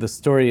that the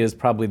story is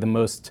probably the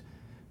most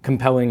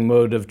compelling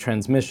mode of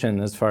transmission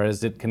as far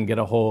as it can get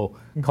a whole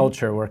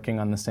culture working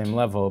on the same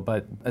level.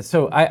 But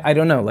so I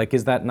don't know, like,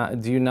 is that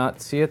not, do you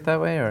not see it that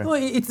way? Or? No,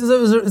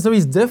 there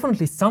is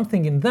definitely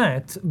something in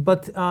that,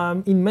 but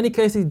in many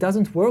cases it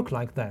doesn't work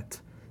like that.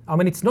 I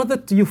mean, it's not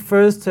that you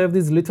first have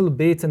these little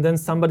bits and then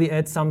somebody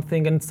adds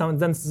something and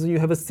then you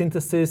have a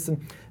synthesis.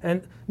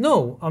 And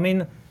no, I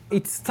mean,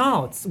 it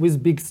starts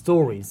with big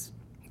stories.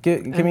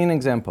 Give me an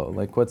example.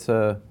 Like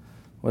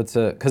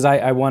because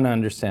I want to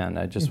understand.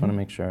 I just want to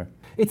make sure.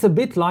 It's a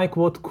bit like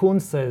what Kuhn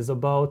says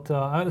about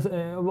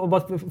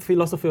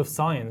philosophy of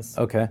science.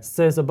 Okay.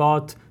 Says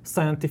about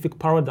scientific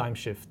paradigm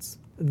shifts.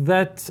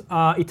 That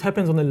it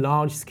happens on a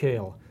large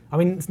scale. I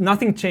mean,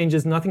 nothing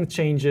changes,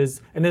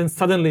 and then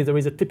suddenly there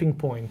is a tipping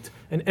point,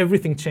 and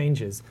everything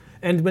changes.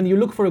 And when you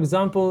look, for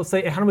example,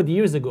 say 100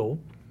 years ago,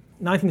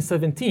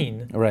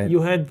 1917, right. You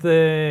had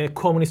the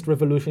communist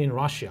revolution in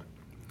Russia.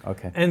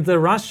 Okay. And the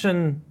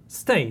Russian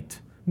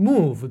state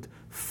moved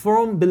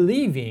from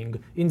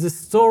believing in the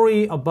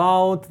story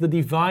about the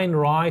divine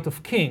right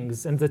of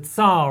kings and the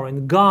Tsar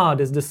and God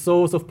as the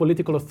source of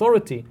political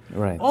authority,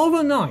 right.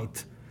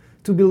 overnight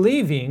to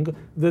believing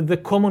that the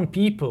common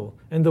people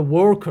and the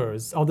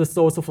workers are the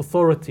source of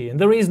authority and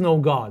there is no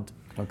God.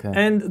 Okay.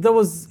 And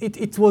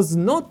it was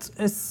not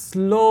a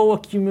slow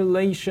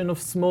accumulation of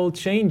small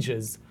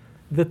changes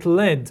that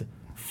led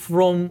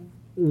from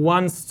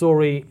one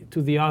story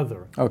to the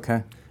other.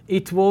 Okay.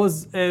 It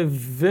was a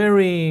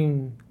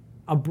very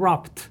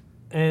abrupt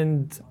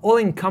and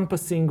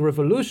all-encompassing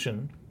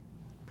revolution.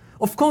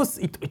 Of course,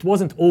 it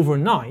wasn't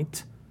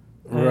overnight.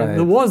 Right.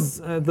 There was,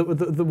 and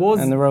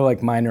there were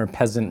like minor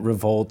peasant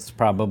revolts,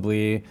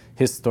 probably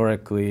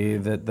historically,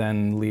 that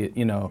then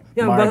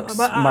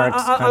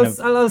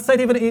I'll say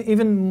it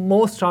even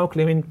more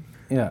starkly. I mean,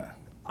 yeah.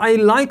 I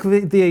like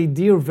the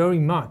idea very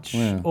much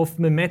of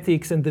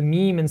memetics and the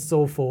meme and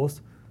so forth.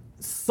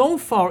 So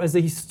far, as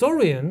a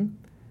historian,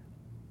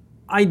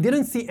 I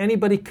didn't see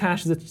anybody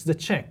cash the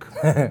check.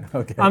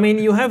 Okay. I mean,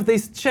 you have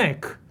this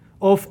check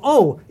of,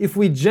 if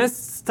we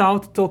just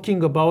start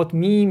talking about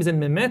memes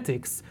and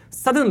memetics,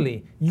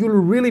 suddenly you'll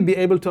really be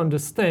able to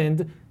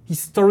understand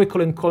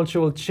historical and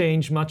cultural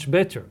change much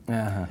better.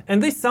 Uh-huh.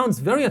 And this sounds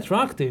very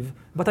attractive,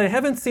 but I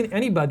haven't seen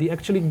anybody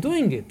actually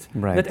doing it.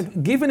 Right.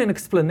 That given an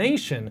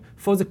explanation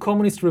for the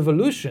communist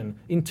revolution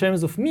in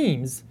terms of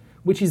memes,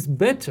 which is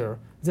better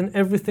than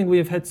everything we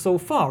have had so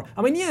far.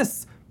 I mean,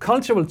 yes,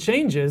 cultural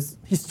changes,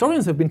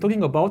 historians have been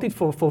talking about it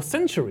for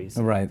centuries.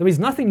 Right. There is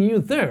nothing new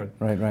there.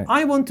 Right.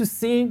 I want to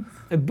see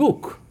a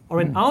book or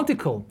an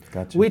article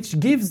which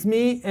gives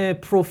me a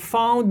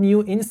profound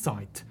new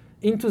insight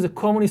into the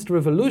communist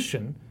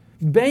revolution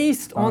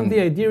based on the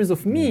ideas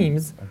of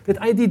memes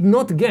that I did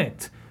not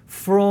get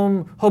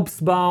from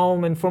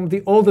Hobsbawm and from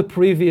all the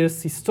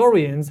previous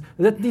historians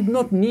that did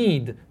not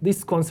need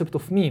this concept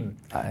of meme.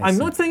 I'm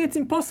not saying it's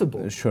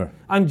impossible. Sure.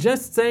 I'm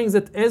just saying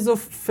that as of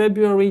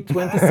February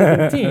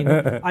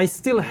 2017, I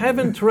still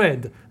haven't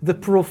read the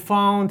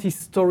profound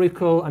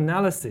historical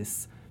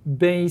analysis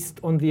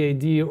based on the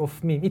idea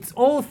of meme. It's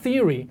all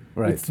theory.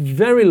 Right. It's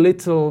very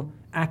little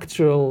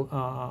actual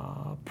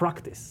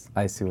practice.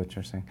 I see what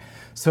you're saying.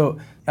 So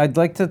I'd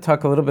like to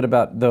talk a little bit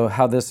about, though,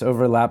 how this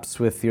overlaps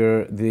with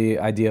the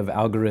idea of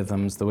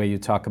algorithms, the way you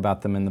talk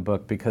about them in the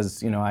book,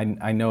 because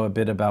I know a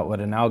bit about what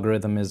an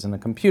algorithm is in a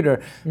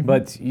computer,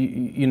 but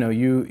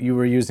you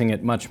were using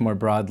it much more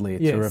broadly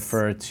to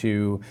refer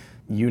to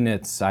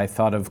units. I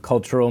thought of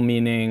cultural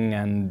meaning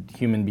and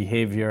human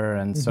behavior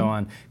and so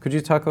on. Could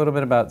you talk a little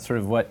bit about sort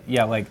of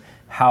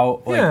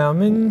how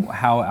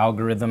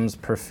algorithms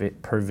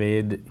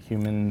pervade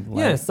human life?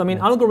 Yes, I mean,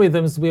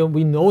 algorithms,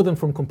 we know them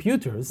from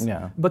computers,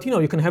 but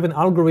you can have an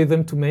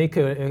algorithm to make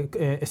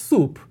a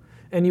soup,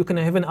 and you can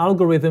have an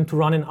algorithm to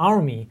run an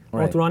army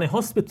or to run a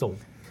hospital.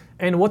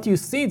 And what you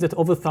see is that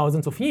over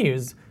thousands of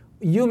years,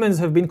 humans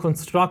have been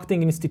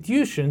constructing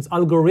institutions,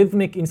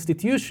 algorithmic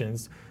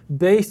institutions,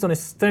 based on a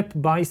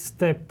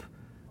step-by-step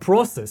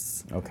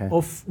process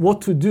of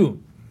what to do.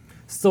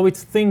 So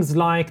it's things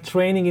like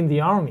training in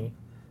the army,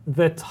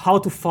 that how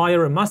to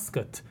fire a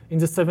musket. In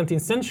the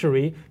 17th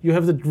century, you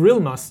have the drill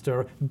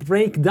master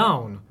break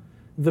down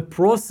the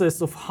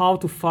process of how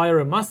to fire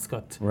a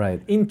musket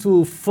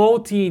into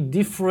 40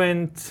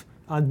 different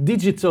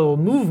digital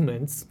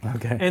movements.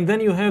 And then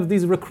you have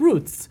these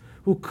recruits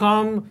who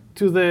come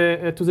to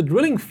the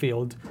drilling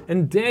field,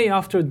 and day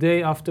after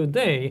day after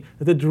day,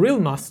 the drill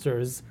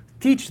masters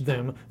teach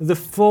them the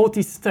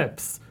 40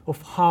 steps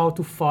of how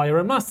to fire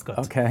a musket.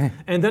 Okay.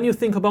 And then you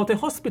think about a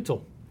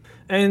hospital.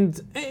 And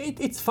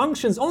it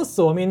functions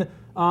also. I mean,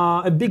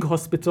 a big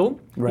hospital,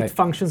 Right. it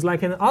functions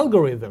like an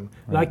algorithm.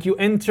 Like you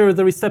enter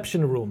the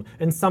reception room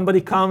and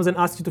somebody comes and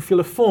asks you to fill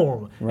a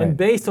form. Right. And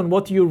based on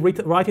what you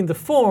write in the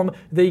form,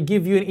 they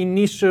give you an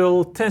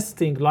initial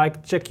testing,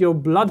 like check your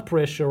blood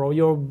pressure or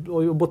your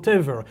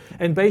whatever.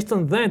 And based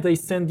on that, they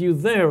send you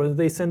there,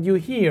 they send you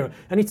here.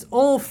 And it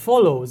all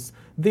follows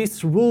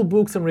these rule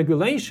books and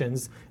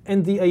regulations.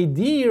 And the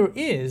idea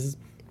is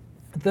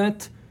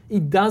that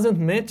it doesn't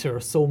matter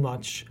so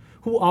much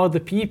who are the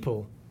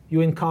people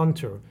you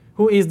encounter,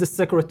 who is the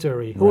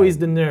secretary, who is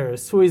the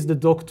nurse, who is the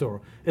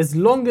doctor. As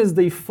long as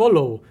they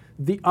follow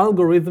the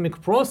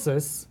algorithmic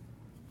process,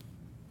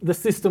 the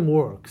system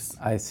works.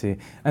 I see.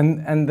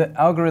 And the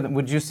algorithm,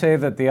 would you say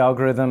that the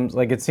algorithms,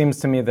 like it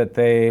seems to me that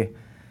they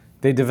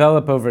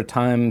develop over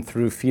time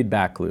through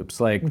feedback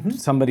loops. Like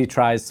somebody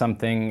tries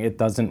something, it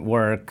doesn't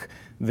work.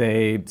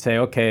 They say,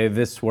 okay,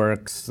 this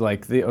works,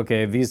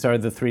 okay, these are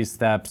the 3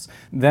 steps.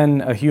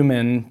 Then a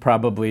human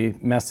probably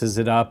messes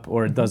it up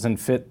or it doesn't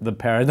fit the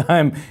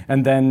paradigm,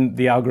 and then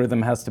the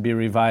algorithm has to be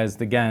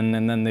revised again,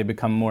 and then they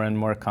become more and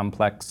more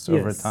complex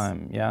over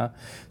time, yeah?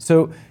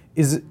 So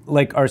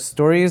are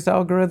stories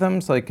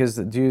algorithms?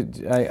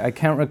 I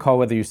can't recall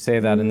whether you say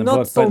that in the Not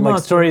book, so but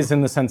much. stories in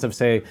the sense of,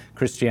 say,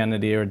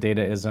 Christianity or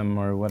dataism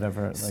or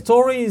whatever.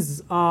 Stories,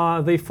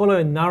 they follow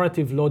a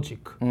narrative logic,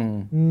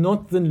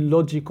 not the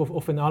logic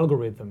of an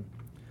algorithm.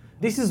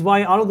 This is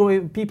why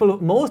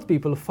most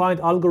people find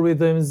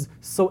algorithms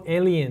so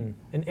alien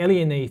and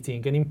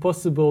alienating and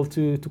impossible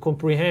to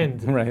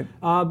comprehend. Right.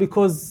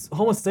 Because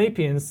Homo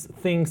sapiens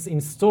thinks in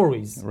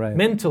stories, Right.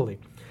 mentally.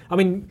 I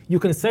mean, you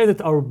can say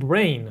that our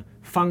brain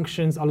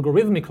functions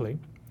algorithmically,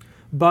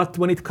 but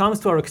when it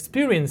comes to our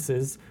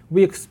experiences,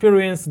 we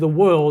experience the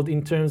world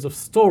in terms of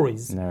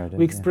stories. Narrative,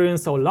 we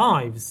experience our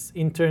lives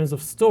in terms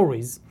of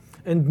stories,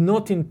 and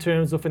not in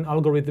terms of an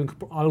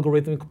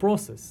algorithmic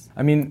process.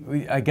 I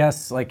mean, I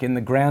guess like in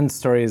the grand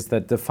stories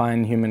that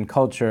define human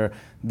culture,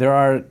 there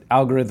are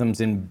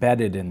algorithms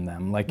embedded in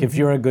them. Like if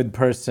you're a good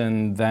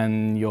person,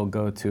 then you'll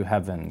go to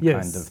heaven,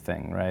 kind of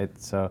thing, right?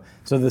 So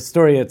the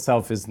story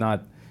itself is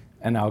not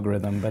an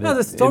algorithm, but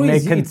the story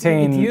it may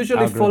contain it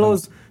usually algorithms.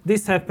 follows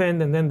this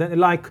happened and then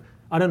like,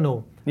 I don't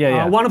know,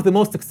 Yeah. one of the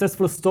most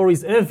successful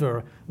stories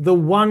ever, there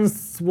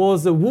once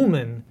was a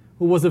woman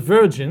who was a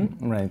virgin,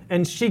 Right.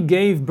 and she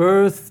gave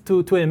birth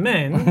to a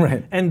man,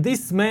 Right. and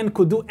this man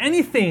could do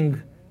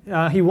anything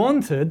he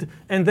wanted,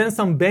 and then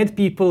some bad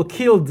people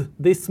killed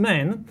this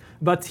man,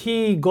 but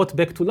he got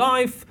back to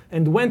life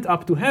and went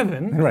up to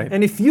heaven. Right.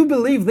 And if you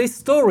believe this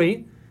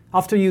story,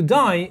 after you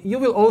die, you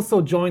will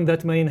also join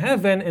that man in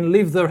heaven and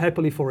live there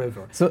happily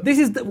forever. So this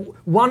is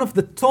one of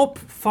the top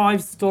 5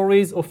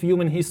 stories of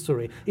human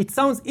history. It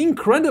sounds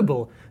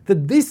incredible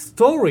that this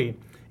story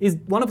is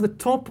one of the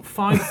top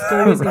 5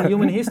 stories in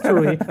human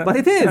history, but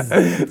it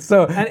is.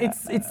 So, and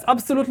it's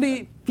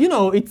absolutely,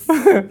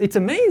 it's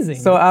amazing.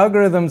 So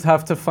algorithms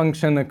have to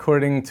function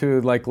according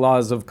to like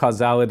laws of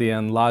causality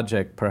and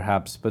logic,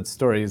 perhaps, but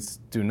stories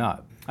do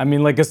not. I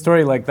mean, like a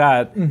story like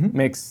that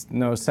makes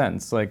no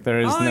sense. Like there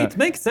is no. It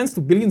makes sense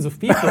to billions of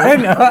people.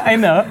 I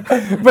know.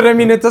 But I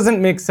mean, it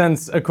doesn't make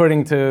sense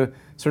according to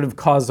sort of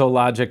causal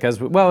logic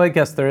well, I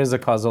guess there is a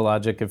causal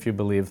logic if you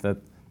believe that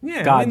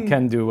God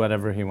can do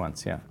whatever he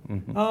wants, yeah.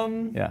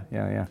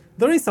 Yeah.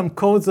 There is some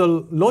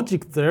causal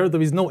logic there.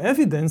 There is no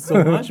evidence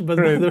so much, but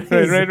there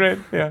is. Right,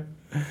 yeah.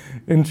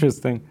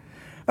 Interesting.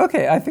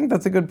 Okay, I think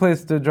that's a good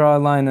place to draw a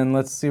line, and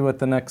let's see what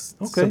the next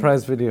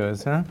surprise video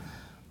is, huh?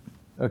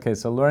 Okay,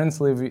 so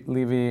Lawrence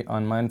Levy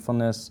on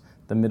mindfulness,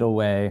 The Middle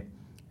Way,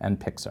 and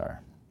Pixar.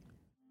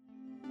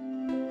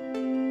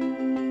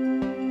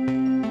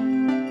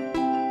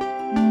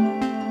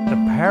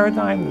 The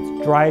paradigm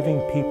that's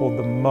driving people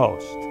the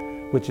most,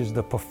 which is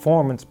the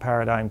performance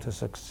paradigm to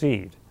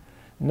succeed.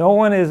 No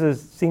one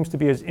seems to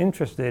be as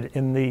interested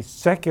in the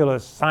secular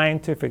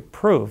scientific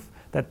proof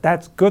that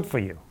that's good for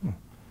you.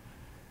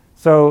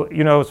 So,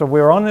 so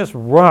we're on this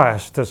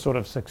rush to sort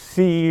of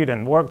succeed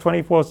and work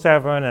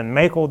 24/7 and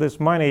make all this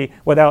money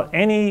without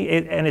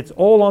and it's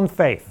all on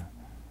faith.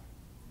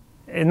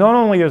 And not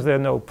only is there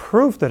no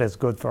proof that it's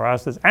good for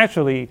us, there's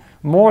actually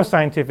more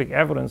scientific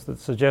evidence that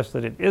suggests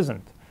that it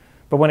isn't.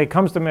 But when it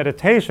comes to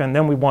meditation,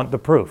 then we want the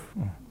proof.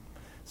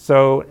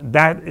 So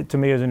that, to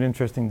me, is an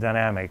interesting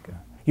dynamic.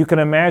 You can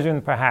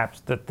imagine,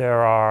 perhaps, that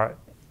there are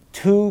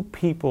 2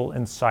 people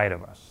inside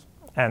of us.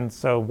 And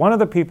so one of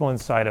the people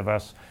inside of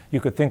us you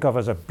could think of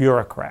as a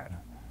bureaucrat.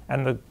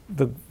 And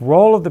the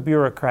role of the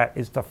bureaucrat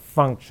is to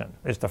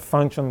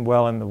function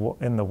well in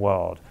the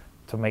world,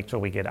 to make sure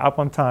we get up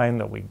on time,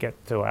 that we get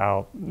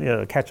to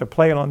catch a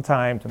plane on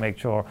time, to make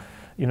sure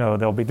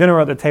there'll be dinner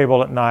at the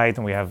table at night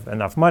and we have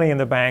enough money in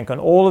the bank, and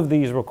all of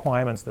these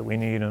requirements that we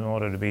need in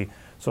order to be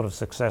sort of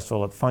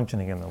successful at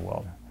functioning in the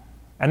world.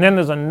 And then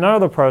there's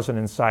another person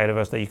inside of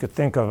us that you could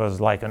think of as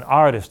like an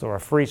artist or a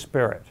free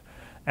spirit,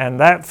 And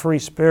that free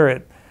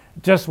spirit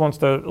just wants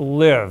to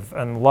live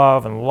and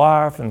love and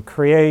laugh and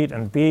create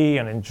and be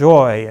and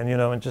enjoy and,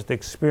 and just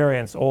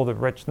experience all the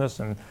richness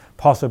and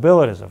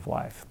possibilities of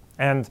life.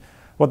 And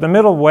what the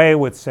middle way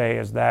would say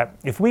is that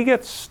if we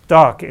get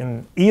stuck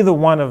in either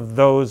one of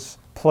those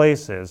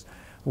places,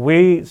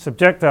 we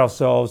subject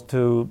ourselves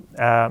to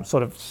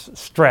sort of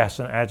stress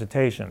and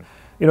agitation.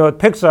 At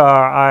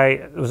Pixar,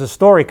 it was a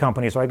story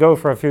company, so I go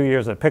for a few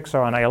years at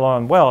Pixar and I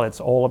learn, well, it's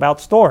all about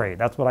story.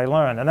 That's what I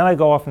learned. And then I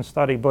go off and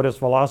study Buddhist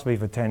philosophy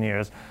for 10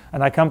 years,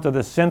 and I come to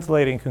the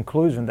scintillating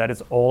conclusion that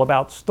it's all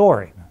about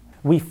story.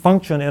 We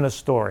function in a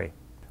story.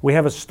 We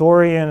have a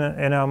story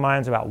in our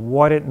minds about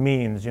what it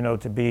means,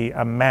 to be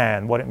a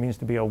man, what it means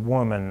to be a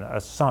woman,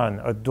 a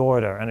son, a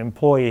daughter, an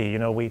employee,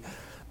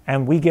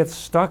 and we get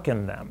stuck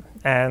in them.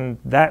 And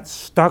that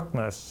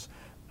stuckness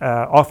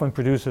often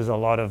produces a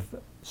lot of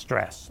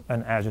stress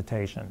and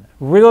agitation.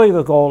 Really,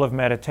 the goal of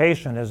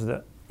meditation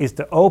is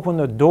to open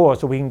the door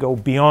so we can go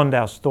beyond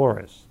our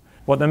stories.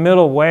 What the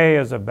middle way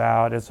is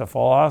about, it's a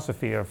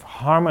philosophy of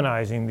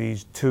harmonizing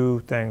these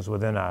two things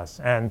within us.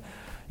 And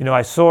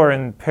I saw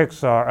in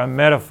Pixar a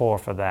metaphor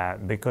for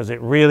that, because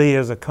it really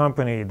is a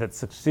company that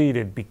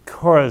succeeded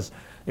because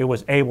it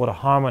was able to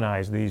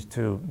harmonize these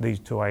two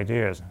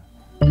ideas.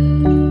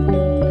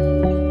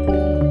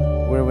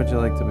 Where would you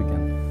like to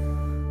begin?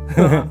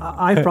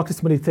 I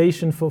practice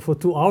meditation for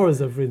 2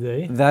 hours every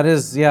day. That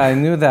is, I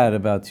knew that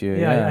about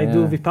you. I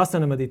do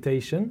Vipassana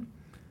meditation.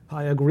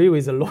 I agree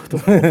with a lot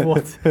of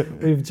what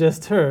we've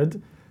just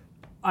heard.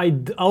 I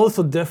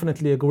also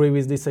definitely agree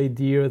with this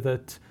idea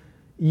that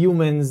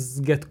humans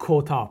get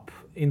caught up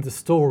in the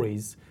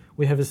stories.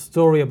 We have a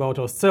story about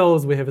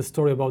ourselves, we have a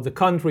story about the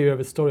country, we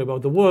have a story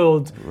about the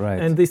world, right.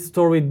 And this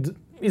story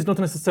is not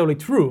necessarily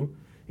true.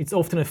 It's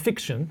often a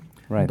fiction,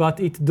 right.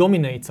 But it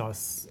dominates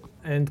us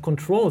and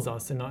controls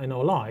us in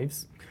our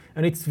lives.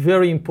 And it's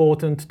very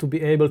important to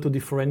be able to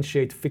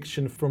differentiate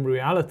fiction from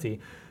reality.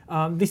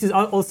 This is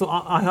also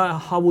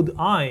how would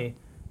I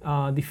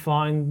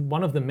define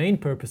one of the main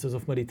purposes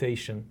of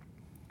meditation.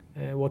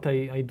 What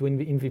I do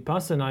in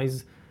Vipassana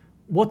is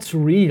what's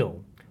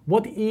real?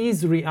 What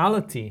is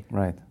reality?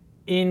 Right.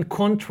 In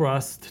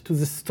contrast to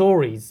the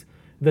stories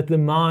that the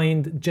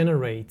mind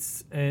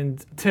generates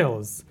and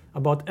tells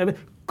about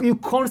everything. You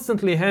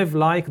constantly have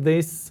like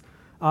this,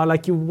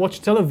 like you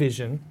watch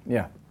television,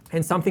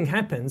 and something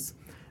happens,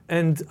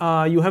 and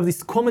you have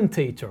this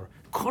commentator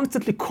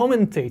constantly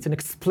commentates and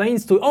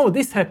explains to,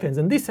 this happens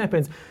and this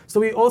happens. So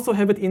we also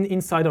have it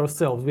inside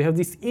ourselves. We have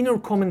this inner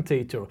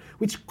commentator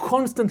which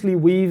constantly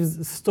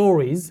weaves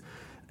stories,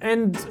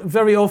 and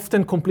very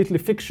often completely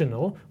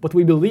fictional, but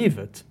we believe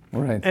it.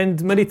 Right.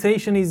 And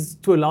meditation is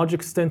to a large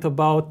extent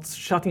about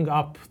shutting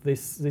up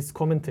this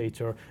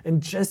commentator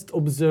and just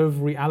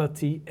observe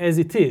reality as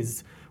it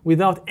is,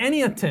 without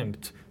any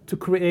attempt to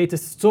create a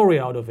story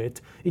out of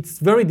it. It's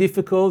very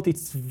difficult,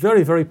 it's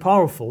very, very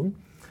powerful.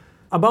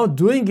 About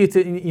doing it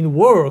in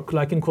work,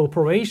 like in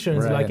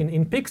corporations, right. like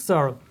in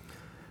Pixar,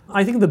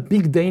 I think the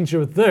big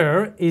danger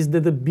there is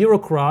that the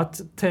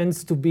bureaucrat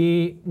tends to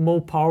be more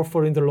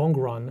powerful in the long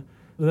run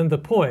than the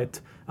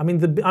poet. I'm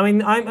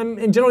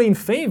generally in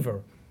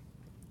favor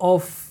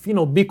of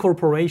big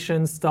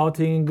corporations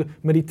starting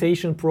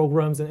meditation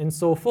programs and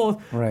so forth,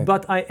 right.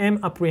 But I am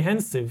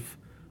apprehensive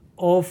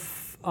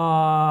of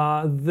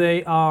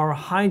they are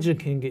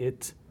hijacking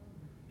it,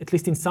 at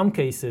least in some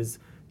cases,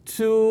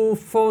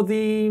 for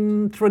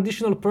the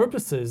traditional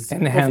purposes.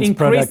 Enhance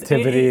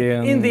productivity.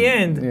 In the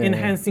end,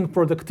 enhancing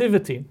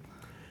productivity,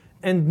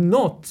 and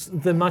not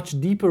the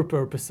much deeper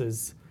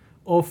purposes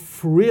of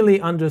really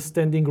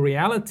understanding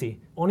reality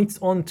on its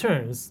own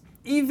terms,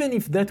 even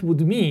if that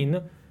would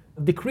mean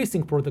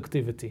decreasing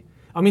productivity.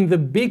 The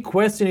big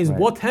question is, right.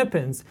 What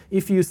happens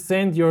if you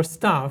send your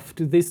staff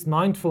to this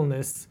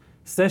mindfulness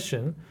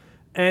session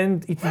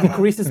and it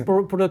decreases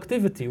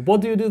productivity? What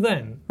do you do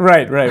then?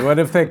 Right. What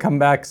if they come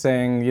back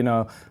saying,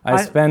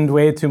 I spend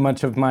way too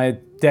much of my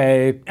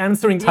day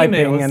answering typing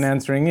emails. And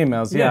answering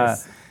emails?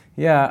 Yes.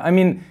 Yeah.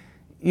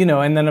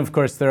 And then of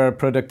course there are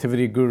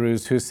productivity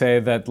gurus who say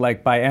that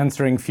by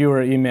answering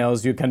fewer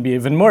emails you can be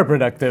even more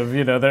productive.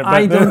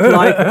 I don't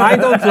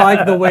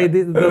like the way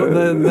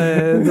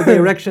the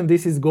direction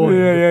this is going.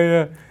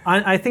 Yeah.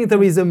 I think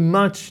there is a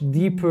much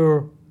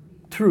deeper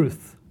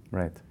truth.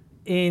 Right.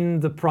 In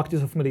the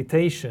practice of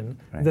meditation,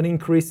 right. Than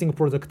increasing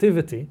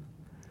productivity.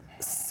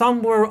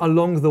 Somewhere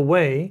along the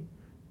way,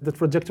 the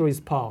trajectory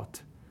is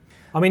part.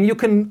 You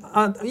can,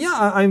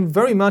 I'm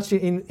very much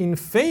in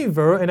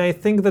favor, and I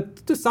think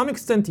that to some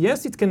extent,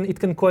 yes, it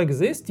can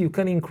coexist. You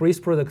can increase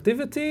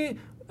productivity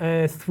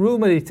through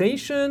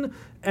meditation,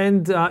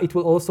 and it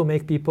will also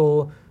make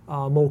people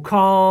more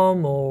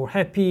calm, more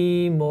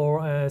happy,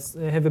 more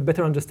have a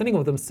better understanding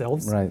of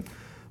themselves. Right.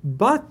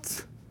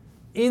 But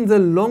in the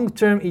long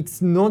term,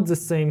 it's not the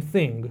same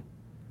thing.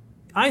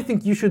 I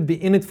think you should be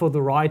in it for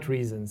the right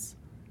reasons,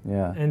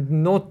 and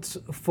not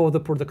for the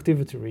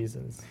productivity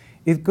reasons.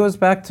 It goes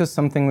back to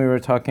something we were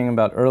talking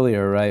about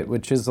earlier, right?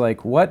 Which is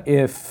what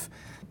if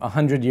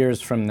 100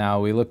 years from now,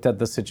 we looked at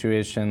the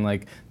situation,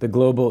 like the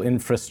global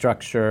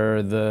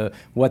infrastructure,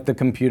 what the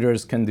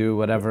computers can do,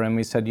 whatever, and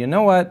we said, you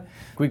know what?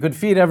 We could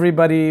feed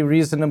everybody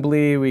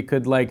reasonably. We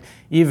could like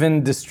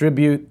even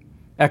distribute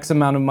X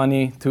amount of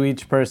money to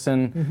each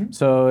person.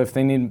 So if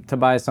they need to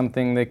buy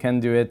something, they can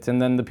do it.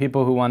 And then the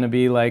people who want to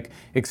be like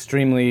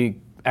extremely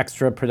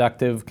extra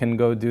productive can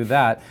go do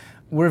that.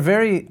 We're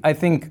very, I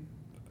think,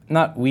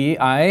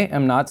 I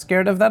am not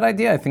scared of that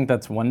idea. I think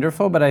that's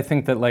wonderful, but I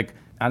think that like,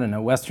 I don't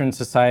know, Western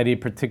society,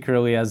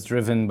 particularly as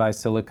driven by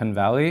Silicon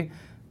Valley,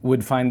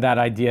 would find that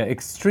idea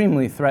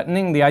extremely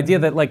threatening. The idea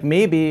that like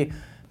maybe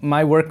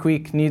my work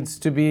week needs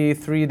to be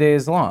 3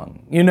 days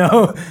long, you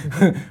know,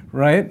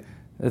 right?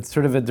 It's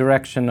sort of a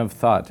direction of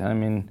thought. I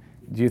mean,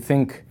 do you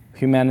think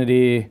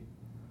humanity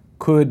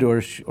could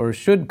or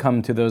should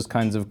come to those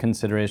kinds of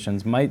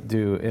considerations, might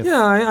do if...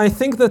 Yeah, I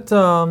think that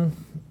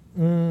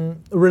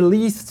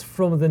released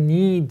from the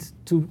need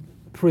to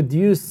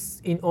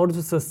produce in order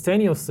to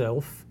sustain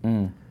yourself,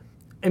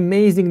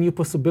 amazing new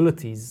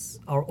possibilities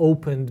are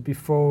opened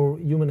before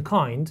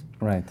humankind.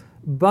 Right.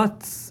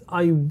 But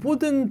I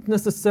wouldn't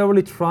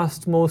necessarily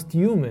trust most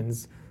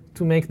humans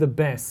to make the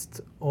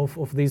best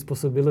of these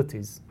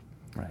possibilities.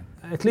 Right.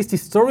 At least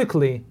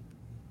historically,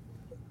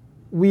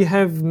 we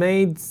have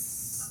made,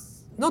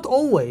 not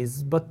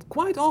always, but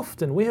quite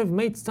often, we have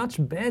made such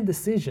bad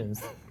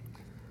decisions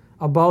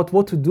about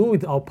what to do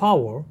with our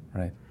power,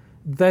 Right.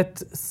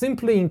 that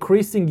simply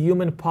increasing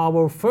human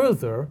power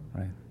further,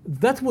 Right.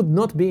 that would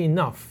not be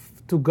enough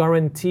to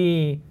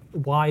guarantee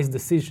wise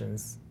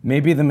decisions.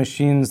 Maybe the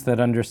machines that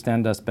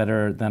understand us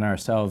better than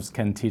ourselves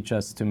can teach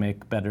us to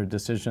make better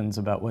decisions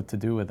about what to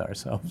do with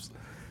ourselves.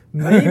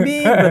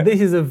 Maybe, but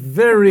this is a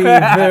very,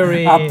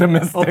 very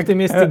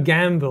Optimistic.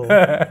 gamble.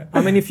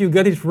 I mean, if you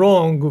get it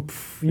wrong, you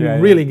Yeah,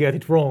 yeah. really get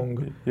it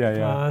wrong.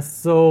 Yeah.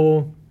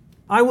 So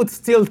I would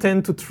still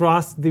tend to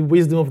trust the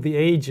wisdom of the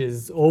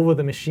ages over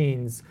the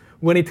machines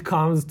when it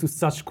comes to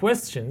such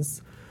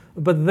questions.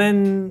 But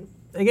then,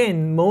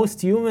 again,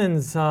 most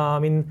humans, I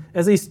mean,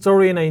 as a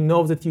historian, I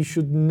know that you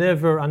should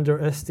never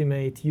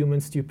underestimate human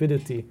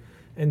stupidity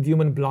and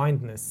human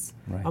blindness.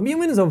 Right.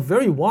 Humans are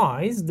very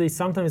wise. They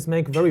sometimes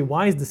make very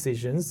wise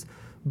decisions,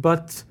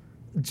 but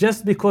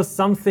just because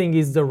something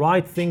is the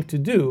right thing to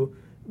do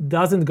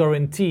doesn't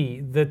guarantee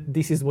that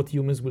this is what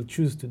humans will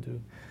choose to do.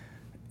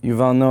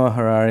 Yuval Noah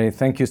Harari,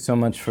 thank you so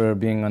much for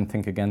being on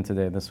Think Again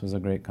today. This was a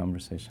great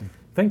conversation.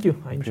 Thank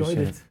you. I enjoyed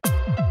Appreciate it.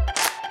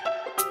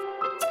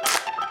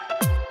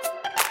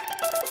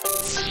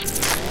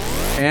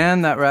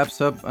 And that wraps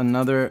up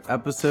another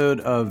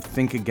episode of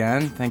Think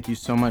Again. Thank you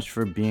so much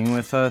for being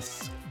with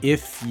us.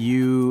 If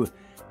you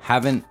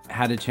haven't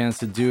had a chance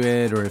to do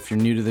it, or if you're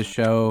new to the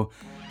show,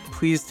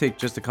 please take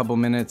just a couple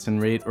minutes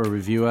and rate or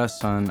review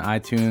us on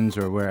iTunes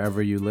or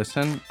wherever you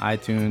listen.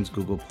 iTunes,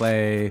 Google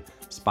Play,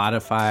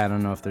 Spotify. I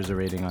don't know if there's a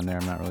rating on there.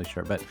 I'm not really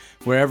sure. But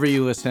wherever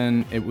you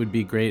listen, it would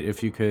be great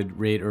if you could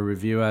rate or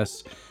review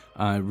us.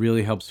 It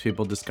really helps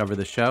people discover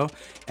the show.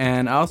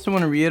 And I also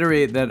want to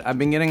reiterate that I've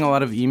been getting a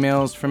lot of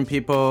emails from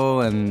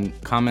people and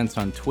comments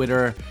on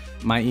Twitter.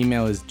 My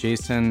email is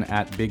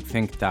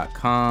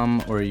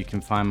jason@bigthink.com, or you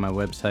can find my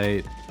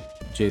website,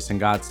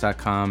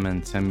 jasongotz.com,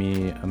 and send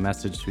me a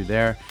message through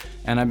there.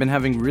 And I've been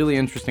having really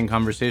interesting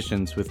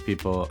conversations with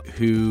people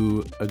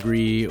who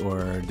agree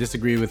or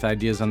disagree with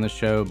ideas on the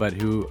show, but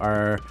who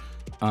are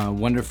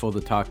wonderful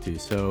to talk to.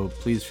 So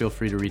please feel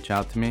free to reach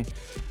out to me.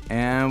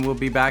 And we'll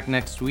be back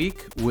next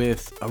week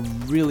with a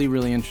really,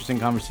 really interesting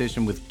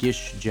conversation with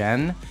Gish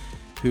Jen,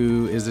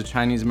 who is a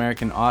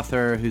Chinese-American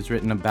author who's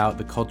written about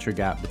the culture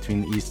gap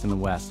between the East and the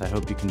West. I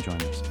hope you can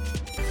join us.